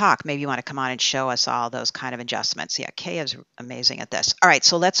 and we'll talk. Maybe you want to come on and show us all those kind of adjustments. Yeah, Kay is amazing at this. All right,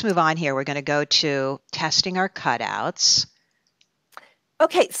 so let's move on here. We're going to go to testing our cutouts.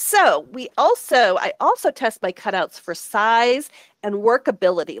 Okay, so I also test my cutouts for size and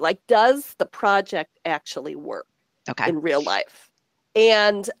workability. Like, does the project actually work Okay. in real life?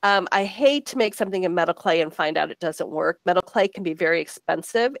 And I hate to make something in metal clay and find out it doesn't work. Metal clay can be very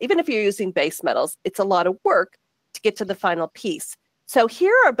expensive. Even if you're using base metals, it's a lot of work to get to the final piece. So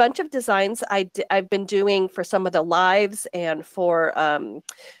here are a bunch of designs I've been doing for some of the lives and for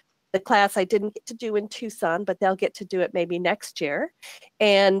the class I didn't get to do in Tucson, but they'll get to do it maybe next year.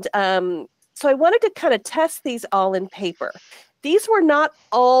 And so I wanted to kind of test these all in paper. These were not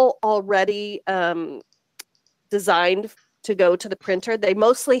all already designed to go to the printer. They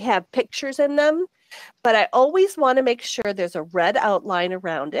mostly have pictures in them, but I always want to make sure there's a red outline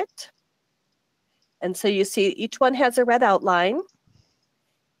around it. And so you see each one has a red outline.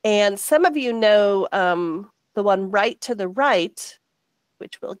 And some of you know the one right to the right,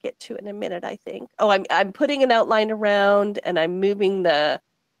 which we'll get to in a minute, I think. Oh, I'm putting an outline around and I'm moving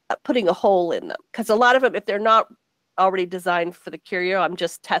putting a hole in them. Because a lot of them, if they're not already designed for the curio, I'm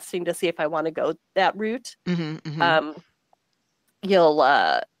just testing to see if I want to go that route. Mm-hmm, mm-hmm. You'll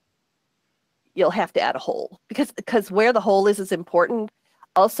have to add a hole because where the hole is important.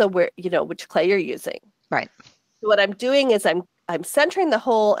 Also, where which clay you're using. Right. So what I'm doing is I'm centering the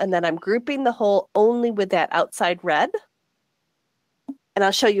hole and then I'm grouping the hole only with that outside red. And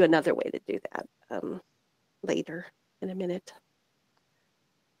I'll show you another way to do that later in a minute.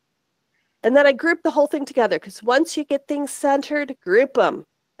 And then I group the whole thing together because once you get things centered, group them.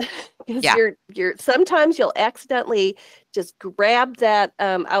 Because Yeah. you're sometimes you'll accidentally just grab that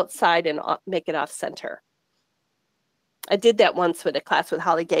outside and make it off center. I did that once with a class with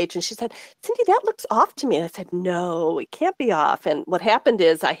Holly Gage, and she said, "Cindy, that looks off to me." And I said, "No, it can't be off." And what happened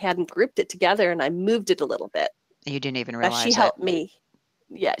is I hadn't grouped it together, and I moved it a little bit. You didn't even She realize it. helped me.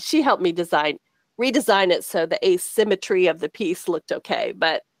 Yeah, she helped me redesign it so the asymmetry of the piece looked okay.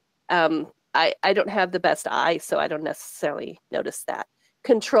 But I don't have the best eye, so I don't necessarily notice that.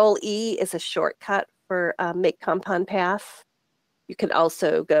 Control E is a shortcut for make compound path. You can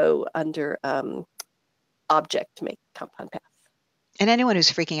also go under object to make compound path. And anyone who's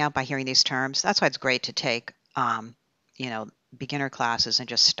freaking out by hearing these terms, that's why it's great to take, beginner classes and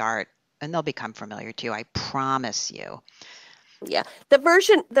just start, and they'll become familiar to you. I promise you. Yeah, the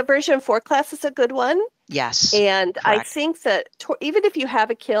version 4 class is a good one. Yes. And Correct. I think that even if you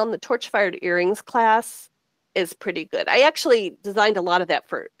have a kiln, the torch-fired earrings class is pretty good. I actually designed a lot of that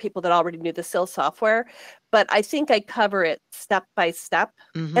for people that already knew the SIL software, but I think I cover it step by step.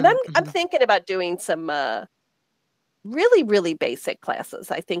 Mm-hmm, And I'm mm-hmm. thinking about doing some really, really basic classes,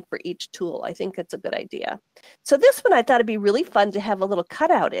 I think, for each tool. I think it's a good idea. So this one, I thought it'd be really fun to have a little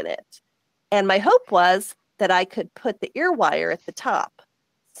cutout in it. And my hope was that I could put the ear wire at the top.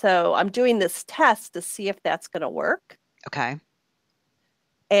 So I'm doing this test to see if that's going to work. Okay.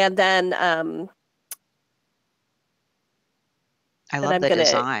 And then I love the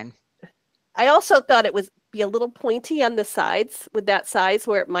design. I also thought it would be a little pointy on the sides with that size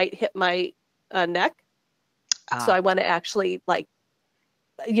where it might hit my neck. So I want to actually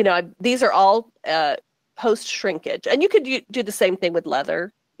these are all post shrinkage. And you could do the same thing with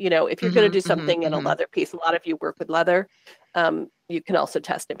leather. If you're going to do something in a leather piece, a lot of you work with leather. You can also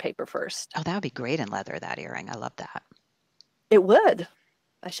test in paper first. Oh, that would be great in leather, that earring. I love that. It would.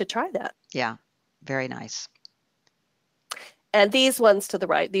 I should try that. Yeah, very nice. And these ones to the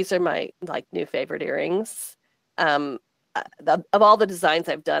right, these are my new favorite earrings. Of all the designs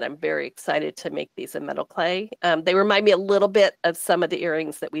I've done, I'm very excited to make these in metal clay. They remind me a little bit of some of the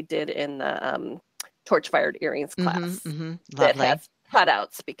earrings that we did in the torch-fired earrings class that has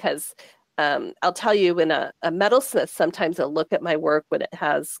cutouts because I'll tell you, when a metalsmith, sometimes they'll look at my work when it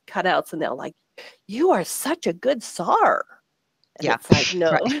has cutouts and they'll like, "You are such a good SAR." And it's like,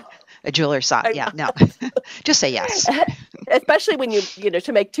 no. Right. A jeweler's saw. I Yeah, no. Just say yes. especially when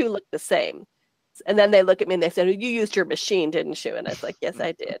to make two look the same. And then they look at me and they said, "You used your machine, didn't you?" And I was like, "Yes,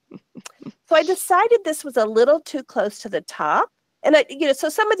 I did." So I decided this was a little too close to the top. And so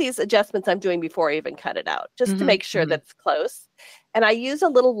some of these adjustments I'm doing before I even cut it out, just to Hmm. make sure Hmm. that it's close. And I use a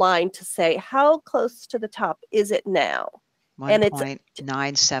little line to say, how close to the top is it now? And it's,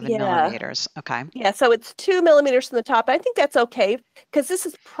 1.97 yeah, millimeters. Okay. yeah. So it's 2 millimeters from the top. I think that's okay because this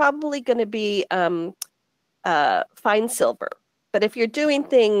is probably going to be fine silver. But if you're doing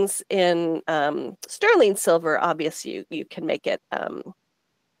things in sterling silver, obviously you can make it a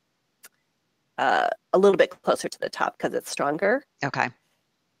little bit closer to the top because it's stronger. Okay.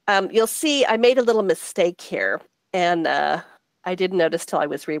 You'll see I made a little mistake here, and I didn't notice till I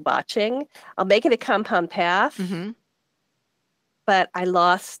was rewatching. I'll make it a compound path, Hmm. but I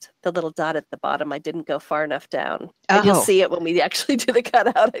lost the little dot at the bottom. I didn't go far enough down. And you'll Oh, see it when we actually do the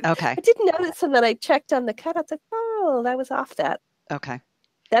cutout. okay. I didn't notice, and then I checked on the cutouts, like, oh, that was off that. Okay.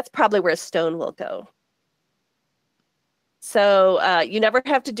 That's probably where a stone will go. So you never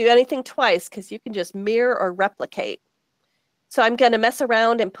have to do anything twice because you can just mirror or replicate. So I'm going to mess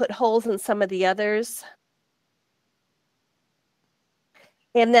around and put holes in some of the others.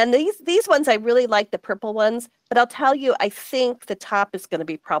 And then these ones, I really like the purple ones, but I'll tell you, I think the top is going to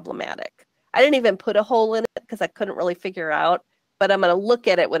be problematic. I didn't even put a hole in it because I couldn't really figure out, but I'm going to look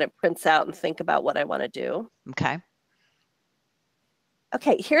at it when it prints out and think about what I want to do. Okay.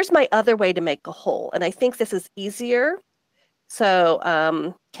 Okay, here's my other way to make a hole, and I think this is easier.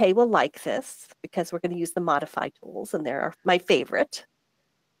 So Kay will like this because we're going to use the modify tools, and they're my favorite.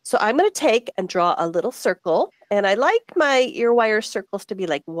 So I'm going to take and draw a little circle, and I like my ear wire circles to be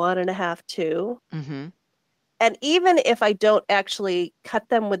like 1.5, 2. Hmm. And even if I don't actually cut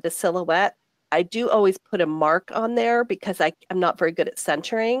them with the silhouette, I do always put a mark on there because I'm not very good at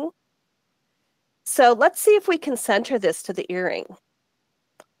centering. So let's see if we can center this to the earring.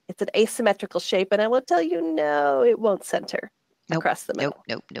 It's an asymmetrical shape, and I will tell you, no, it won't center Nope. across the Nope.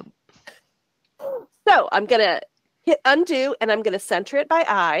 middle. Nope. Nope. So I'm going to hit undo, and I'm going to center it by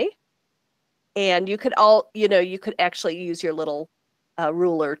eye. And you could you could actually use your little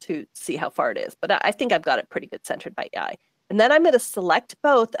ruler to see how far it is. But I think I've got it pretty good centered by eye. And then I'm going to select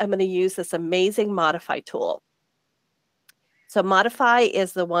both. I'm going to use this amazing modify tool. So modify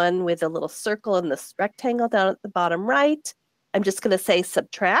is the one with the little circle and this rectangle down at the bottom right. I'm just going to say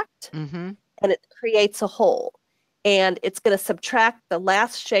subtract, Hmm. and it creates a hole. And it's going to subtract the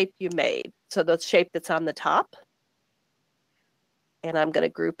last shape you made. So the shape that's on the top. And I'm going to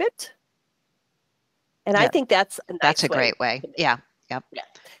group it. And I Yeah, think that's a that's nice a way great way. to make Yeah. Yep. it.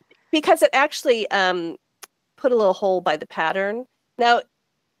 Yeah. Because it actually put a little hole by the pattern. Now,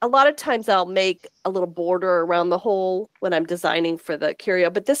 a lot of times I'll make a little border around the hole when I'm designing for the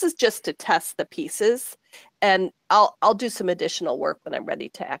curio, but this is just to test the pieces. And I'll do some additional work when I'm ready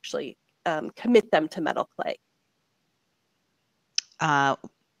to actually commit them to metal clay. Uh,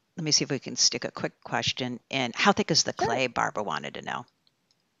 Let me see if we can stick a quick question in. How thick is the Sure. clay? Barbara wanted to know.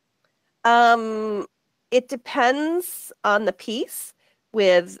 It depends on the piece.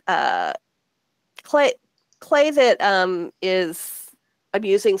 With clay that is, I'm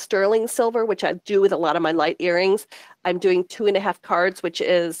using sterling silver, which I do with a lot of my light earrings. I'm doing 2.5 cards, which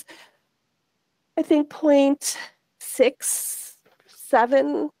is, I think,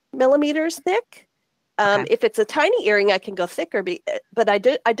 0.67 millimeters thick. Okay. If it's a tiny earring, I can go thicker, but I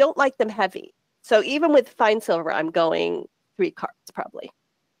don't like them heavy. So even with fine silver, I'm going 3 cards probably.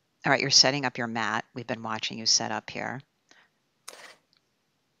 All right. You're setting up your mat. We've been watching you set up here.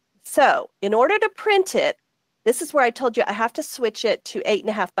 So in order to print it, this is where I told you I have to switch it to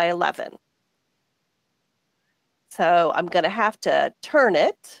 8.5 by 11. So I'm going to have to turn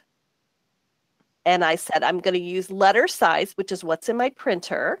it. And I said, I'm going to use letter size, which is what's in my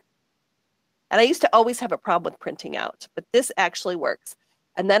printer. And I used to always have a problem with printing out, but this actually works.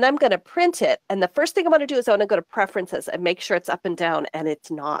 And then I'm going to print it. And the first thing I want to do is I want to go to preferences and make sure it's up and down, and it's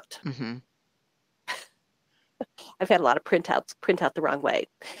not. Hmm. I've had a lot of printouts print out the wrong way.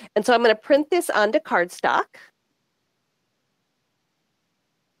 And so I'm going to print this onto cardstock.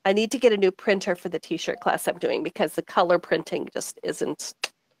 I need to get a new printer for the t-shirt class I'm doing because the color printing just isn't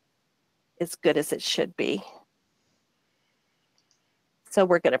as good as it should be. So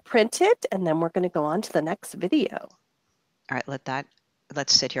we're going to print it, and then we're going to go on to the next video. All right.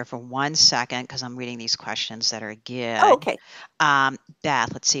 Let's sit here for 1 second because I'm reading these questions that are good. Oh, okay.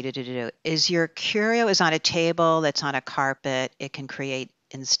 Beth, let's see. Is your curio is on a table that's on a carpet? It can create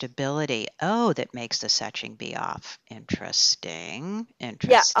instability. Oh, that makes the setching be off. Interesting.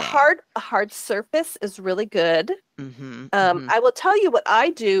 Yeah, a hard surface is really good. Mm-hmm, mm-hmm. I will tell you what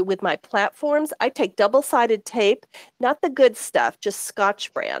I do with my platforms. I take double-sided tape, not the good stuff, just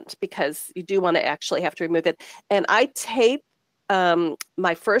Scotch brand, because you do want to actually have to remove it. And I tape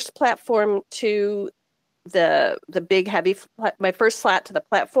my first platform to the big heavy, my first slat to the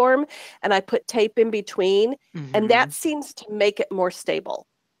platform, and I put tape in between, and Mm-hmm. that seems to make it more stable.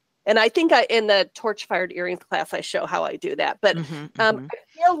 And I think in the torch fired earrings class, I show how I do that. But Mm-hmm. Mm-hmm. I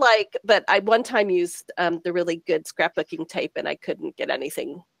feel like, but I one time used the really good scrapbooking tape and I couldn't get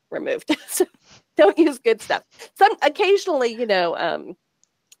anything removed. So don't use good stuff. Some occasionally,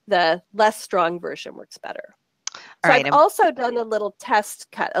 the less strong version works better. All So I've right. also done a little test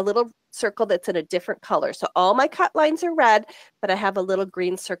cut, a little circle that's in a different color. So all my cut lines are red, but I have a little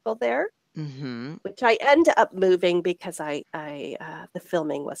green circle there, Mm-hmm. which I end up moving because the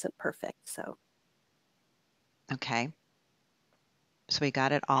filming wasn't perfect. So Okay. So we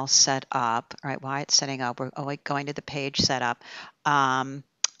got it all set up. All right, while it's setting up, we're going to the page setup. Um,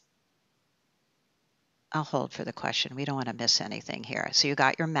 I'll hold for the question. We don't want to miss anything here. So you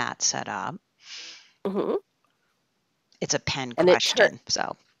got your mat set up. mhm. It's a pen And it turned question.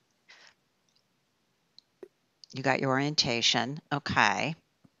 So you got your orientation. Okay.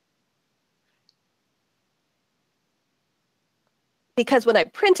 because when I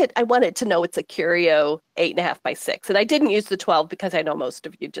printed, I wanted to know it's a Curio 8.5 by 6. And I didn't use the 12 because I know most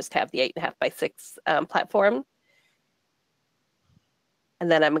of you just have the 8.5 by 6 platform. And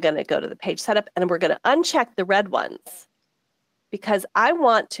then I'm going to go to the page setup and we're going to uncheck the red ones because I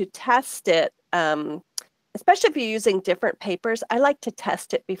want to test it, especially if you're using different papers. I like to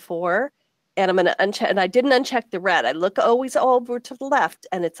test it before. And I'm going to uncheck, and I didn't uncheck the red. I look always over to the left,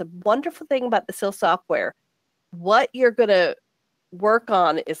 and it's a wonderful thing about the SIL software. What you're going to work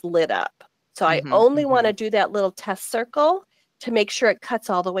on is lit up. So I Mm-hmm. only want Mm-hmm. to do that little test circle to make sure it cuts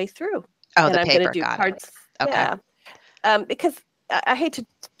all the way through. Oh, And the I'm going to paper. do Got it. cards. Okay. Yeah. Because I hate to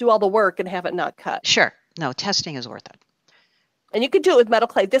do all the work and have it not cut. Sure. No, testing is worth it. And you could do it with metal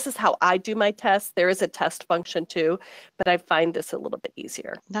clay. This is how I do my tests. There is a test function too, but I find this a little bit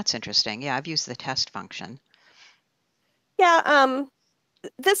easier. That's interesting. Yeah, I've used the test function. Yeah,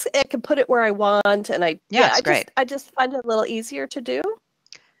 this I can put it where I want, and Yeah, it's great. I just find it a little easier to do.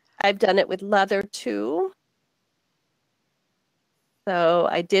 I've done it with leather too. So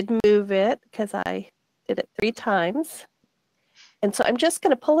I did move it because I did it 3 times. And so I'm just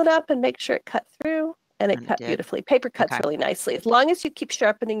going to pull it up and make sure it cut through, and it And it cut did. beautifully. Paper cuts Okay. really nicely as long as you keep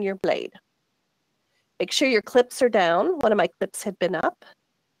sharpening your blade. Make sure your clips are down. One of my clips had been up.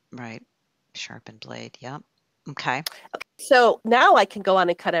 Right. Sharpened blade. Yep. Okay. Okay, so now I can go on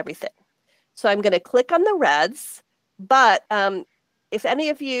and cut everything. So I'm going to click on the reds, but if any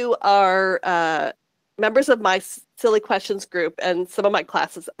of you are members of my Silly Questions group and some of my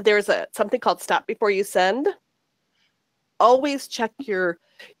classes, there's something called Stop Before You Send. Always check your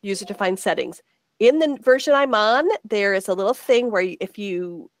user-defined settings. In the version I'm on, there is a little thing where if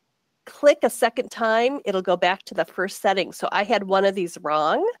you click a second time, it'll go back to the first setting. So I had one of these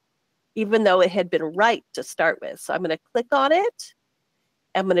wrong, even though it had been right to start with. So I'm going to click on it.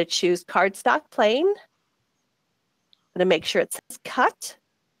 I'm going to choose cardstock plain. I'm going to make sure it says cut.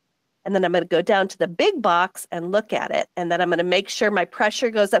 And then I'm going to go down to the big box and look at it. And then I'm going to make sure my pressure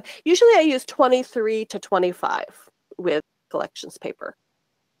goes up. Usually I use 23 to 25 with collections paper.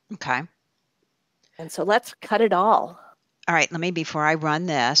 Okay. And so let's cut it all. All right, before I run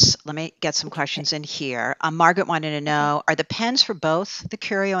this, let me get some questions in here. Margaret wanted to know, are the pens for both the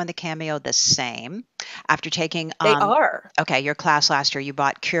Curio and the Cameo the same? After taking, They are. okay, your class last year, you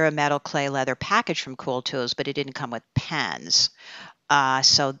bought Curio metal clay leather package from Cool Tools, but it didn't come with pens.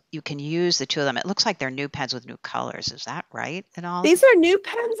 So you can use the two of them. It looks like they're new pens with new colors. Is that right at all? These are new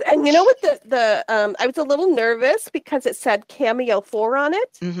pens. And you know what, I was a little nervous because it said Cameo 4 on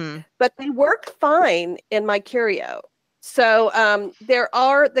it, Mm-hmm. but they work fine in my Curio. So there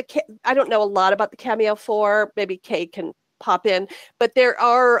are I don't know a lot about the Cameo 4. Maybe Kay can pop in, but there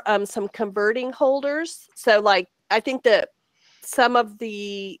are some converting holders. So like I think that some of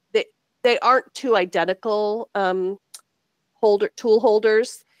they aren't two identical tool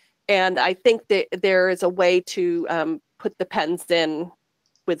holders, and I think that there is a way to put the pens in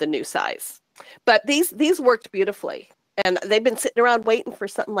with a new size. But these worked beautifully. And they've been sitting around waiting for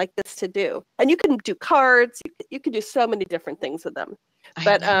something like this to do. And you can do cards. You can do so many different things with them.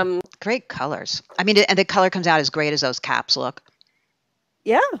 But great colors. I mean, and the color comes out as great as those caps look.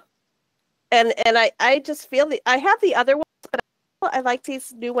 Yeah. And I just feel I have the other ones, but I like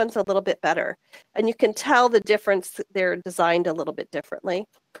these new ones a little bit better. And you can tell the difference. They're designed a little bit differently.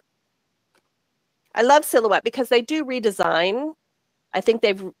 I love Silhouette because they do redesign. I think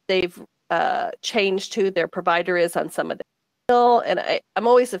they've changed who their provider is on some of the, and I'm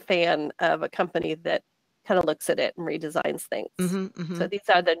always a fan of a company that kind of looks at it and redesigns things. So these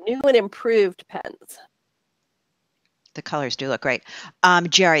are the new and improved pens. The colors do look great.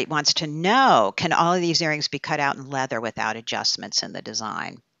 Jerry wants to know, can all of these earrings be cut out in leather without adjustments in the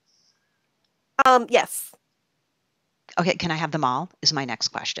design? Yes. Okay, can I have them all? Is my next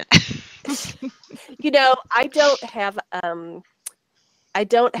question. I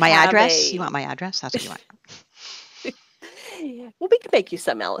don't have my address? You want my address? That's what you want. Well, we can make you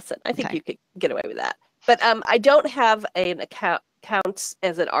some, Allison. I think you could get away with that. But I don't have an account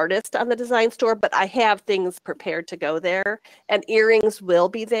as an artist on the design store, but I have things prepared to go there, and earrings will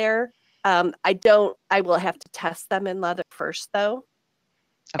be there. I will have to test them in leather first, though,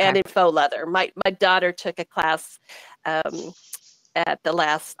 and in faux leather. My daughter took a class at the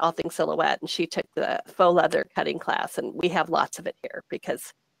last All Things Silhouette, and she took the faux leather cutting class, and we have lots of it here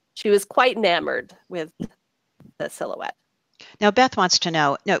because she was quite enamored with the silhouette. Now, Beth wants to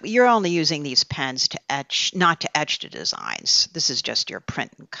know, no, you're only using these pens to etch, not to etch the designs. This is just your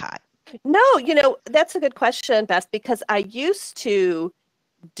print and cut. No, that's a good question, Beth, because I used to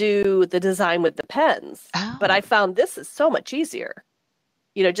do the design with the pens, but I found this is so much easier.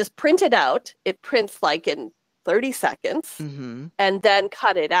 Just print it out. It prints like in 30 seconds and then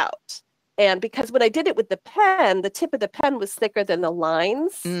cut it out. And because when I did it with the pen, the tip of the pen was thicker than the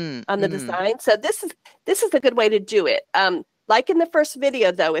lines on the design. So this is a good way to do it. Like in the first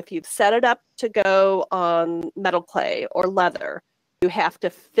video, though, if you've set it up to go on metal clay or leather, you have to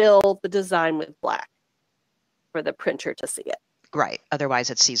fill the design with black for the printer to see it. Right. Otherwise,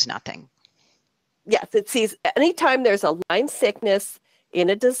 it sees nothing. Yes, it sees anytime there's a line thickness in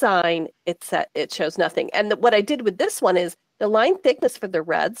a design, it shows nothing. And what I did with this one is the line thickness for the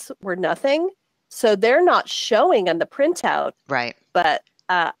reds were nothing. So they're not showing on the printout. Right. But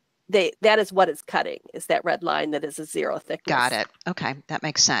that is what is cutting, is that red line that is a 0 thickness. Got it. Okay. That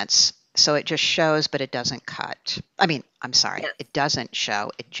makes sense. So it just shows, but it doesn't cut. I mean, I'm sorry. Yes. It doesn't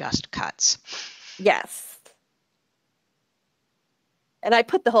show. It just cuts. Yes. And I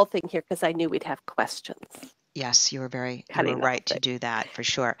put the whole thing here because I knew we'd have questions. Yes, you were right to do that for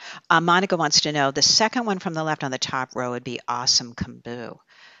sure. Monica wants to know, the second one from the left on the top row would be awesome Kambu.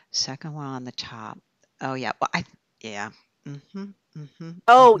 Second one on the top. Oh yeah. Well, yeah. I'm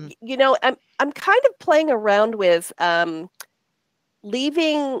kind of playing around with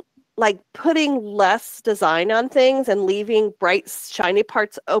putting less design on things and leaving bright, shiny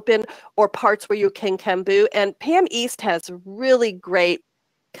parts open or parts where you can Kambu. And Pam East has a really great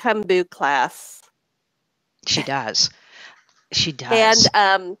Kambu class. She does. She does.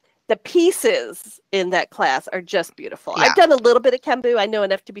 And the pieces in that class are just beautiful. Yeah. I've done a little bit of Kambu. I know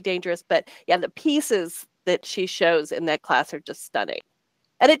enough to be dangerous, but yeah, the pieces that she shows in that class are just stunning.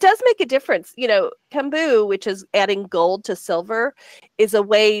 And it does make a difference. Kambu, which is adding gold to silver, is a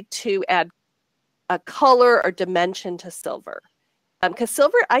way to add a color or dimension to silver. Because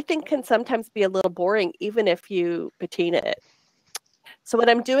silver, I think, can sometimes be a little boring, even if you patina it. So what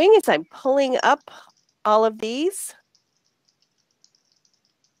I'm doing is I'm pulling up all of these.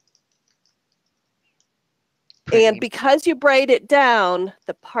 Pretty. And because you braid it down,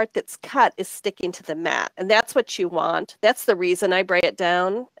 the part that's cut is sticking to the mat. And that's what you want. That's the reason I braid it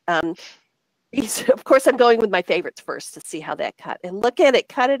down. Of course, I'm going with my favorites first to see how that cut. And look at it,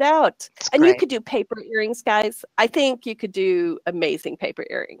 cut it out. That's and great. You could do paper earrings, guys. I think you could do amazing paper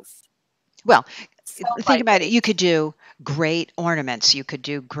earrings. Well, think about it. You could do great ornaments. You could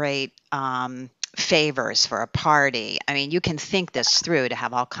do great favors for a party. I mean, you can think this through to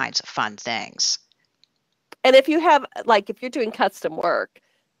have all kinds of fun things. And if you have, if you're doing custom work,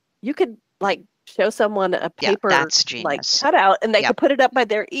 you could show someone a paper that's genius. Cutout, and they could put it up by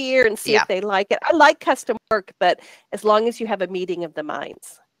their ear and see if they like it. I like custom work, but as long as you have a meeting of the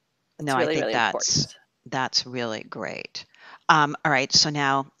minds. No, really, I think really that's really great. All right, so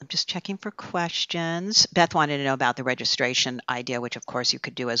now I'm just checking for questions. Beth wanted to know about the registration idea, which of course you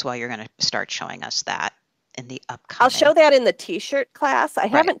could do as well. You're going to start showing us that in the upcoming. I'll show that in the t-shirt class. I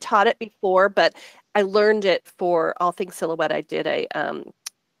haven't taught it before, but I learned it for All Things Silhouette. I did a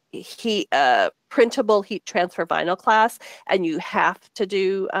printable heat transfer vinyl class, and you have to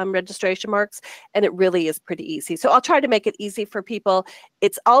do registration marks, and it really is pretty easy. So I'll try to make it easy for people.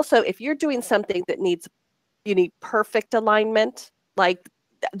 It's also, if you're doing something that you need perfect alignment,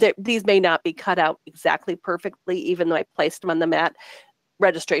 these may not be cut out exactly perfectly, even though I placed them on the mat.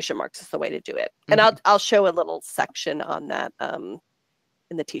 Registration marks is the way to do it. Mm-hmm. And I'll show a little section on that in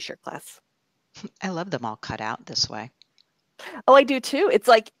the t-shirt class. I love them all cut out this way. Oh, I do too. It's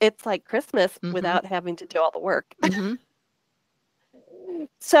like Christmas without having to do all the work.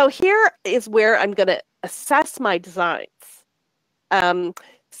 So here is where I'm going to assess my designs.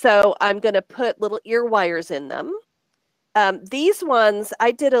 So I'm going to put little ear wires in them. These ones,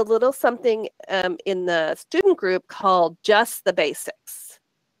 I did a little something in the student group called Just the Basics,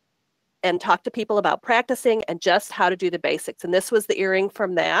 and talk to people about practicing and just how to do the basics. And this was the earring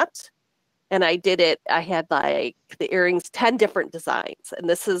from that. And I did it, I had like the earrings, 10 different designs. And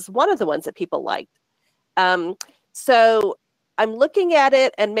this is one of the ones that people liked. So I'm looking at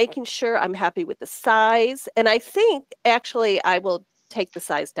it and making sure I'm happy with the size. And I think actually I will take the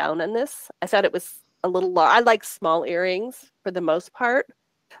size down on this. I thought it was a little large. I like small earrings for the most part.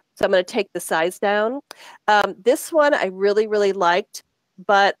 So I'm going to take the size down. This one I really, really liked.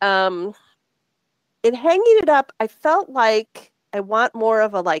 But in hanging it up, I felt like I want more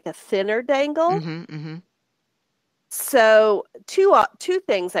of a thinner dangle. Mm-hmm, mm-hmm. So two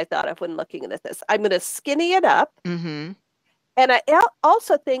things I thought of when looking at this. I'm going to skinny it up. Mm-hmm. And I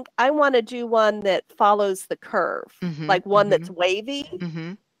also think I want to do one that follows the curve, Mm-hmm, like one mm-hmm. that's wavy.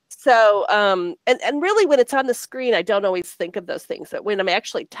 Mm-hmm. So, and really when it's on the screen, I don't always think of those things, but when I'm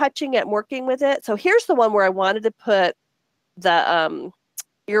actually touching it and working with it. So here's the one where I wanted to put the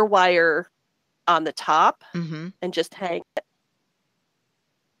ear wire on the top Mm-hmm. and just hang it.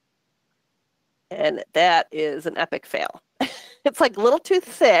 And that is an epic fail. It's like a little too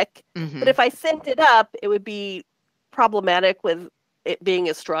thick, Mm-hmm. but if I thinned it up, it would be problematic with it being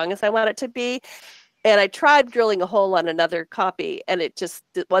as strong as I want it to be. And I tried drilling a hole on another copy, and it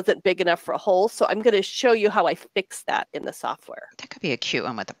wasn't big enough for a hole. So I'm going to show you how I fix that in the software. That could be a cute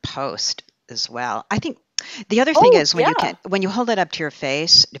one with a post as well. I think the other thing is when you hold it up to your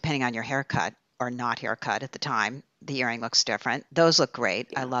face, depending on your haircut or not haircut at the time, the earring looks different. Those look great.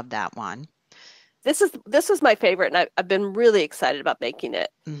 Yeah. I love that one. This was my favorite, and I've been really excited about making it.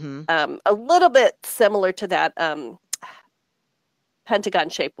 Mm-hmm. A little bit similar to that pentagon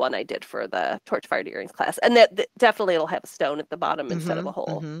shaped one I did for the torch fired earrings class, and that definitely it'll have a stone at the bottom mm-hmm. instead of a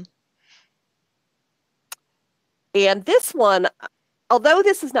hole. Mm-hmm. And this one, although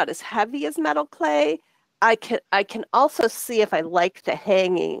this is not as heavy as metal clay, I can also see if I like the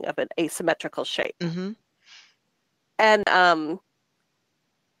hanging of an asymmetrical shape. Mm-hmm. And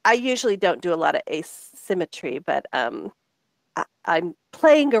I usually don't do a lot of asymmetry, but I'm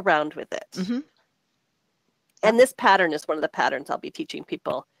playing around with it. Mm-hmm. And this pattern is one of the patterns I'll be teaching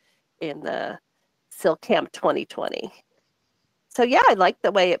people in the Silk Camp 2020. So yeah, I like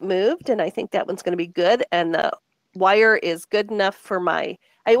the way it moved, and I think that one's going to be good. And the wire is good enough for I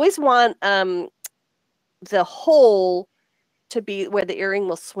always want the hole to be where the earring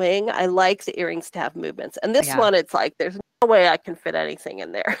will swing. I like the earrings to have movements. And this one, it's like, there's no way I can fit anything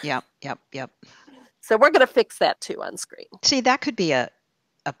in there. Yep. So we're going to fix that too on screen. See, that could be a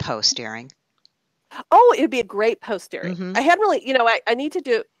post earring. Oh, it would be a great post earring. Mm-hmm. I hadn't really, I need to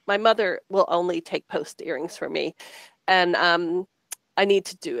do, my mother will only take post earrings for me. And I need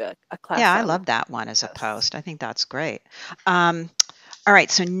to do a class. Yeah, I love that one as a post. I think that's great. All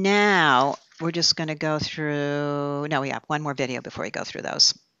right, so now we're just going to go through, no, we have one more video before we go through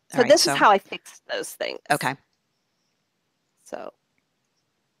those. So this is how I fixed those things. Okay. So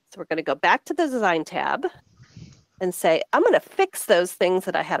we're going to go back to the design tab and say, I'm going to fix those things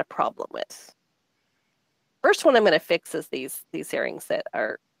that I had a problem with. First one I'm going to fix is these earrings that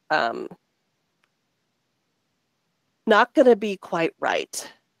are not going to be quite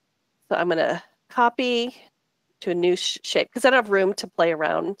right. So I'm going to copy to a new shape because I don't have room to play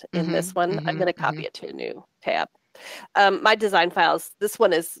around in this one. I'm going to copy it to a new tab. My design files, this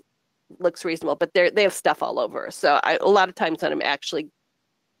one looks reasonable, but they have stuff all over. So a lot of times when I'm actually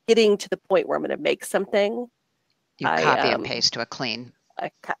getting to the point where I'm going to make something, you copy and paste to a clean.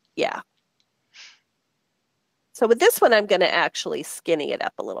 Yeah. So with this one, I'm going to actually skinny it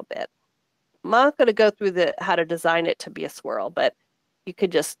up a little bit. I'm not going to go through how to design it to be a swirl, but you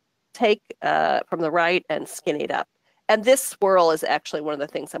could just take from the right and skinny it up. And this swirl is actually one of the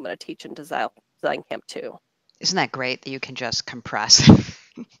things I'm going to teach in Design Camp 2. Isn't that great that you can just compress?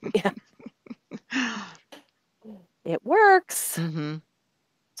 Yeah. It works. Mm-hmm.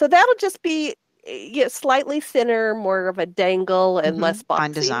 So that'll just be slightly thinner, more of a dangle and less boxy.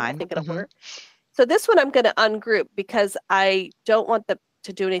 On design. I think it'll work. So this one I'm going to ungroup because I don't want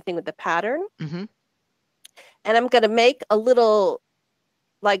to do anything with the pattern. Mm-hmm. And I'm going to make a little,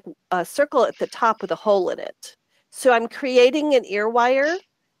 like a circle at the top with a hole in it. So I'm creating an ear wire.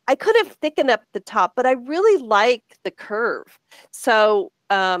 I could have thickened up the top, but I really like the curve. So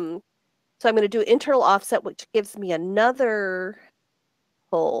I'm going to do internal offset, which gives me another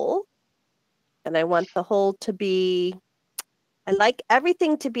hole. And I want the hole to be, I like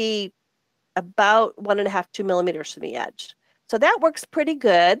everything to be about 1.5, 2 millimeters from the edge. So that works pretty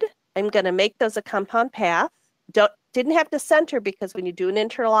good. I'm going to make those a compound path. Didn't have to center because when you do an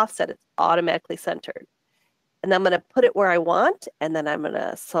internal offset, it's automatically centered. And I'm going to put it where I want, and then I'm going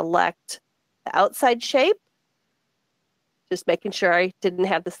to select the outside shape, just making sure I didn't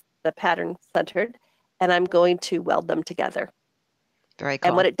have the pattern centered, and I'm going to weld them together. Very cool.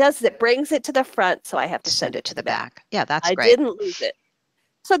 And what it does is it brings it to the front, so I have to send it to the back. Yeah, that's I great. didn't lose it.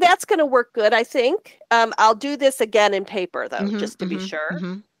 So that's going to work good, I think. I'll do this again in paper, though, just to be sure.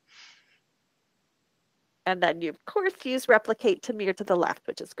 And then you, of course, use replicate to mirror to the left,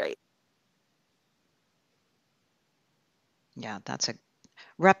 which is great. Yeah, that's a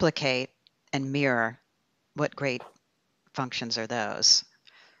replicate and mirror. What great functions are those?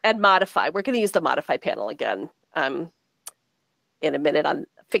 And modify. We're going to use the modify panel again in a minute on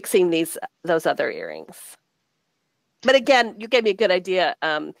fixing those other earrings. But again, you gave me a good idea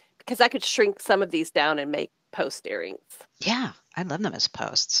because I could shrink some of these down and make post earrings. Yeah, I love them as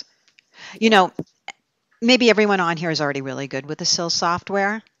posts. You know, maybe everyone on here is already really good with the SIL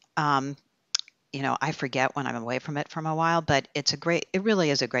software. You know, I forget when I'm away from it from a while, but it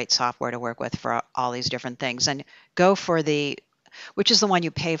really is a great software to work with for all these different things. And go for which is the one you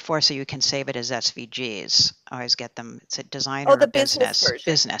pay for so you can save it as SVGs. I always get them. It's a designer the or business.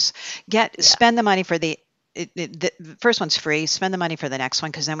 Business. Spend the money for the first one's free. Spend the money for the next one,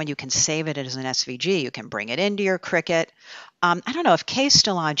 because then when you can save it as an SVG, you can bring it into your Cricut. I don't know if Kay's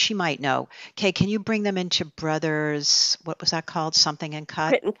still on. She might know. Kay, can you bring them into Brothers? What was that called? Something and Cut?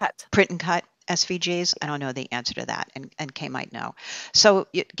 Print and Cut. Print and Cut SVGs. I don't know the answer to that, and Kay might know. So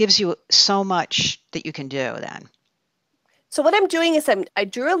it gives you so much that you can do then. So what I'm doing is I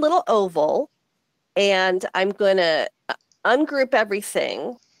drew a little oval, and I'm going to ungroup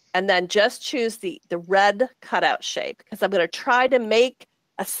everything and then just choose the red cutout shape, because I'm going to try to make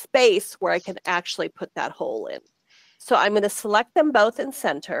a space where I can actually put that hole in. So I'm going to select them both in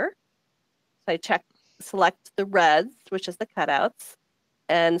center. So I select the reds, which is the cutouts,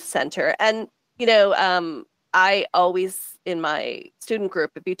 and center. And, you know, I always, in my student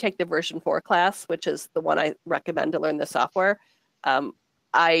group, if you take the version 4 class, which is the one I recommend to learn the software,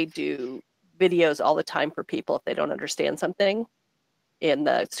 I do videos all the time for people if they don't understand something in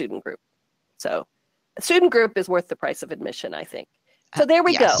the student group. So a student group is worth the price of admission, I think. So there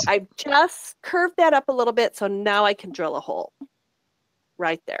we go. I just curved that up a little bit, so now I can drill a hole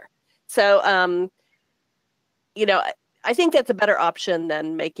right there. So, you know, I think that's a better option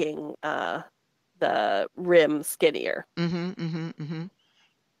than making the rim skinnier. So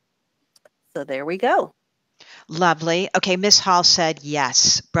there we go. Lovely. Okay, Miss Hall said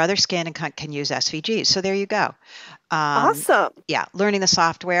yes. Brother Scan and Cut can use SVGs. So there you go. Awesome. Yeah, learning the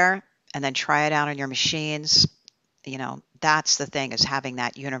software and then try it out on your machines. You know, that's the thing, is having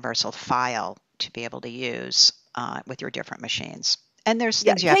that universal file to be able to use with your different machines. And there's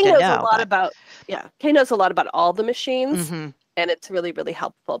things you have to know. Kay knows a lot about all the machines, and it's really, really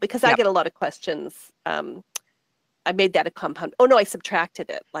helpful because I get a lot of questions. I made that a compound. Oh, no, I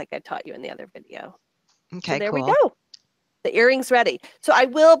subtracted it like I taught you in the other video. Okay, so there we go. The earring's ready. So I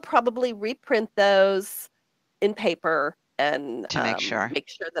will probably reprint those in paper and to make sure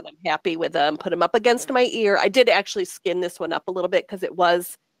that I'm happy with them, put them up against my ear. I did actually skin this one up a little bit because it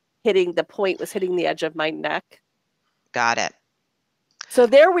was hitting the edge of my neck. Got it. So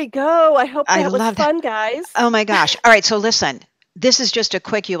there we go. I hope that was fun, guys. Oh my gosh. All right. So listen, this is just a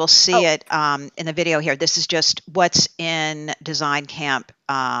quick, you will see it in the video here. This is just what's in Design Camp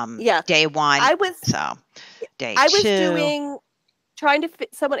day 1. Day 2. I was trying to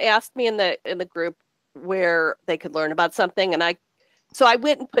fit, someone asked me in the group where they could learn about something. And so I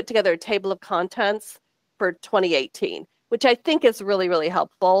went and put together a table of contents for 2018, which I think is really, really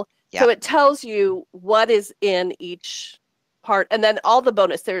helpful. So it tells you what is in each part. And then all the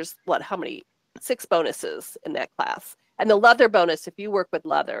bonus, there's 6 bonuses in that class. And the leather bonus, if you work with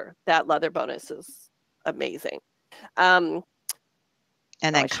leather, that leather bonus is amazing. And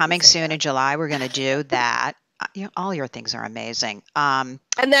then coming soon in July, we're going to do that. All your things are amazing. And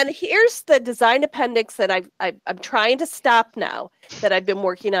then here's the design appendix that I'm trying to stop now, that I've been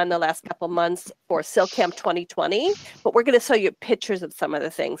working on the last couple months for SILCamp 2020. But we're going to show you pictures of some of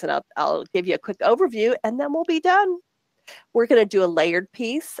the things, and I'll give you a quick overview, and then we'll be done. We're going to do a layered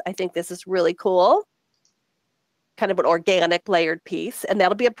piece. I think this is really cool. Kind of an organic layered piece, and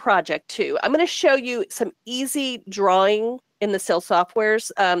that'll be a project too. I'm going to show you some easy drawing in the SIL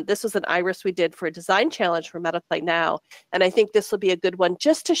softwares. This was an iris we did for a design challenge for Metal Clay Now, and I think this will be a good one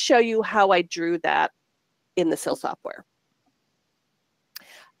just to show you how I drew that in the SIL software.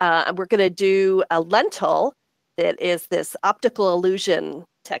 And we're going to do a lentil that is this optical illusion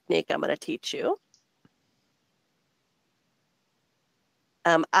technique I'm going to teach you.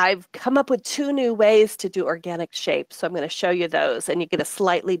 I've come up with 2 new ways to do organic shapes. So I'm going to show you those, and you get a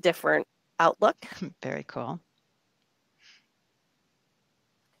slightly different outlook. Very cool.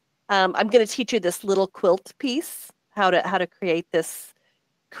 I'm going to teach you this little quilt piece, how to create this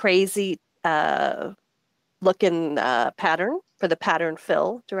crazy looking pattern for the pattern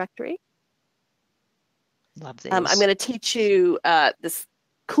fill directory. Love I'm these. going to teach you this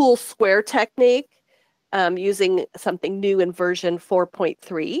cool square technique using something new in version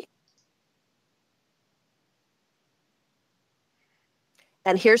 4.3.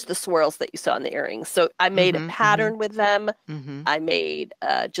 And here's the swirls that you saw in the earrings. So I made a pattern with them. I made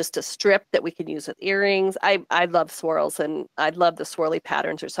just a strip that we can use with earrings. I love swirls, and I love the swirly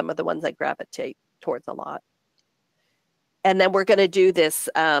patterns are some of the ones I gravitate towards a lot. And then we're going to do this,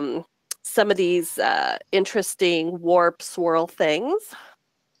 some of these interesting warp swirl things.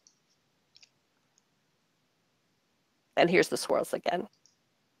 And here's the swirls again,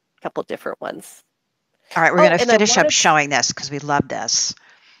 a couple different ones. All right, we're going to finish up showing this because we love this.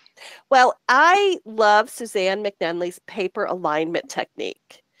 Well, I love Suzanne McNenly's paper alignment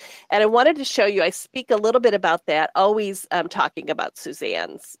technique. And I wanted to show you, I speak a little bit about that, always talking about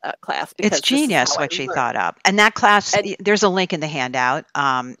Suzanne's class. Because it's genius what she thought up. And that class, there's a link in the handout.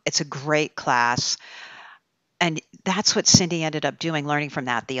 It's a great class. And that's what Cindy ended up doing, learning from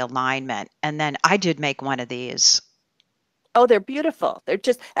that, the alignment. And then I did make one of these. Oh, they're beautiful. They're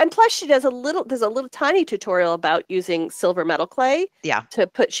just, and plus she does there's a little tiny tutorial about using silver metal clay. Yeah.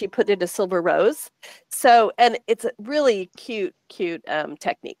 She put in a silver rose. So, and it's a really cute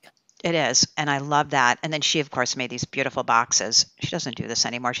technique. It is. And I love that. And then she, of course, made these beautiful boxes. She doesn't do this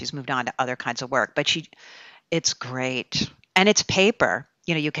anymore. She's moved on to other kinds of work, but it's great. And it's paper.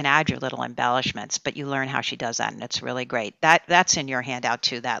 You know, you can add your little embellishments, but you learn how she does that. And it's really great. That's in your handout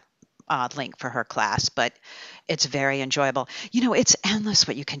too, that link for her class, but it's very enjoyable. You know, it's endless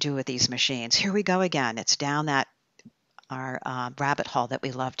what you can do with these machines. Here we go again. It's down our rabbit hole that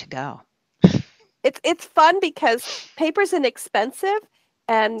we love to go. It's fun because paper's inexpensive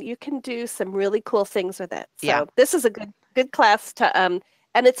and you can do some really cool things with it. So this is a good class to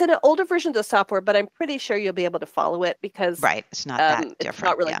and it's in an older version of the software, but I'm pretty sure you'll be able to follow it because it's not that different. It's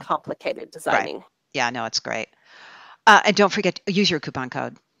not really complicated designing. Right. Yeah, no, it's great. And don't forget, use your coupon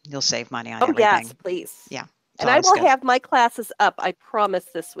code. You'll save money on everything. Yes, please. Yeah. And I will have my classes up, I promise,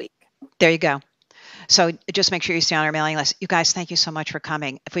 this week. There you go. So just make sure you stay on our mailing list. You guys, thank you so much for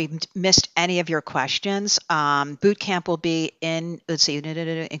coming. If we missed any of your questions, boot camp will be in, let's see,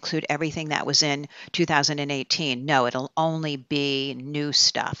 include everything that was in 2018. No, it'll only be new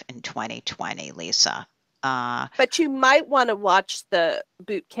stuff in 2020, Lisa. But you might want to watch the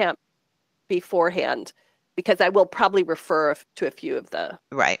boot camp beforehand, because I will probably refer to a few of the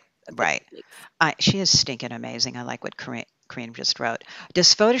right. She is stinking amazing. I like what Corinne just wrote.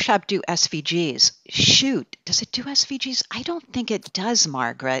 Does Photoshop do SVGs? Shoot, does it do SVGs? I don't think it does,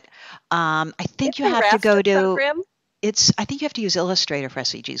 Margaret. I think you have to go to program. I think you have to use Illustrator for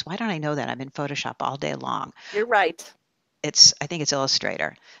SVGs. Why don't I know that? I'm in Photoshop all day long. You're right. I think it's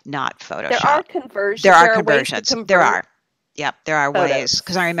Illustrator, not Photoshop. There are conversions. There are conversions. There are. Yep, there are ways.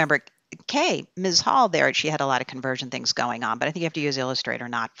 Because I remember Ms. Hall there, she had a lot of conversion things going on, but I think you have to use Illustrator,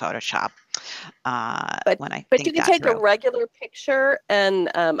 not Photoshop. But you can take a regular picture, and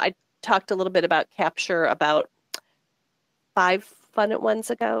I talked a little bit about Capture about 5 Fun It ones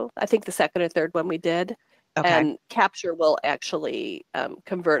ago. I think the second or third one we did. Okay. And Capture will actually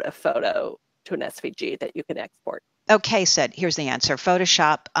convert a photo to an SVG that you can export. Okay, Sid, here's the answer.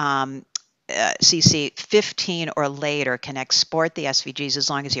 Photoshop CC 15 or later can export the SVGs as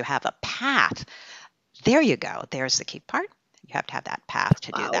long as you have a path. There you go. There's the key part. You have to have that path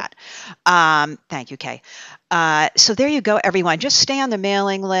to do that. Thank you, Kay. So there you go, everyone. Just stay on the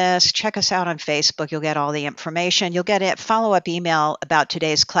mailing list. Check us out on Facebook. You'll get all the information. You'll get a follow-up email about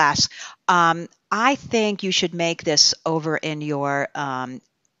today's class. I think you should make this over in your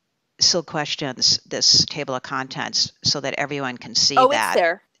Silk Questions, this table of contents, so that everyone can see that. It's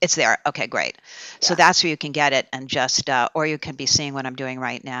there. It's there. Okay, great. Yeah. So that's where you can get it, and just, or you can be seeing what I'm doing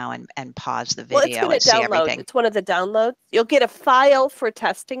right now and pause the video and see everything. It's one of the downloads. You'll get a file for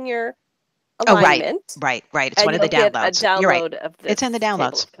testing your alignment. Right. It's one of the downloads. You're right. It's in the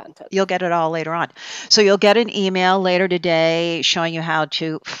downloads. You'll get it all later on. So you'll get an email later today showing you how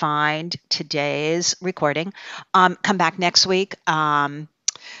to find today's recording. Come back next week.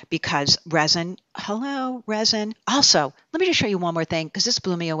 Because resin. Also, let me just show you one more thing, because this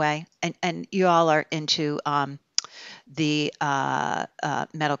blew me away, and you all are into the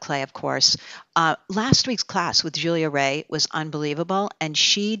metal clay, of course. Last week's class with Julia Ray was unbelievable, and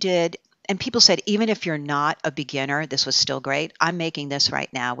she did, and people said, even if you're not a beginner, this was still great. I'm making this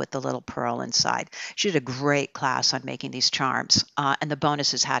right now with the little pearl inside. She did a great class on making these charms. And the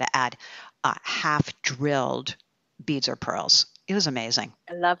bonus is how to add half drilled beads or pearls. It was amazing.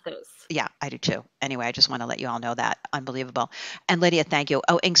 I love those. Yeah, I do too. Anyway, I just want to let you all know that. Unbelievable. And Lydia, thank you.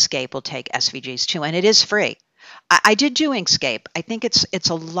 Oh, Inkscape will take SVGs too, and it is free. I did do Inkscape. I think it's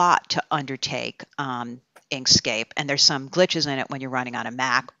a lot to undertake Inkscape, and there's some glitches in it when you're running on a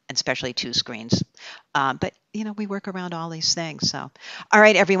Mac, especially two screens. But we work around all these things. So, all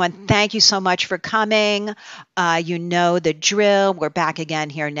right, everyone, thank you so much for coming. You know the drill. We're back again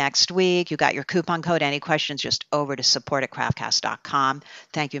here next week. You got your coupon code. Any questions, just over to support@craftcast.com.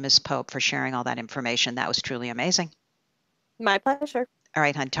 Thank you, Ms. Pope, for sharing all that information. That was truly amazing. My pleasure. All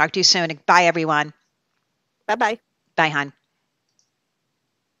right, hon. Talk to you soon. Bye, everyone. Bye-bye. Bye, hon.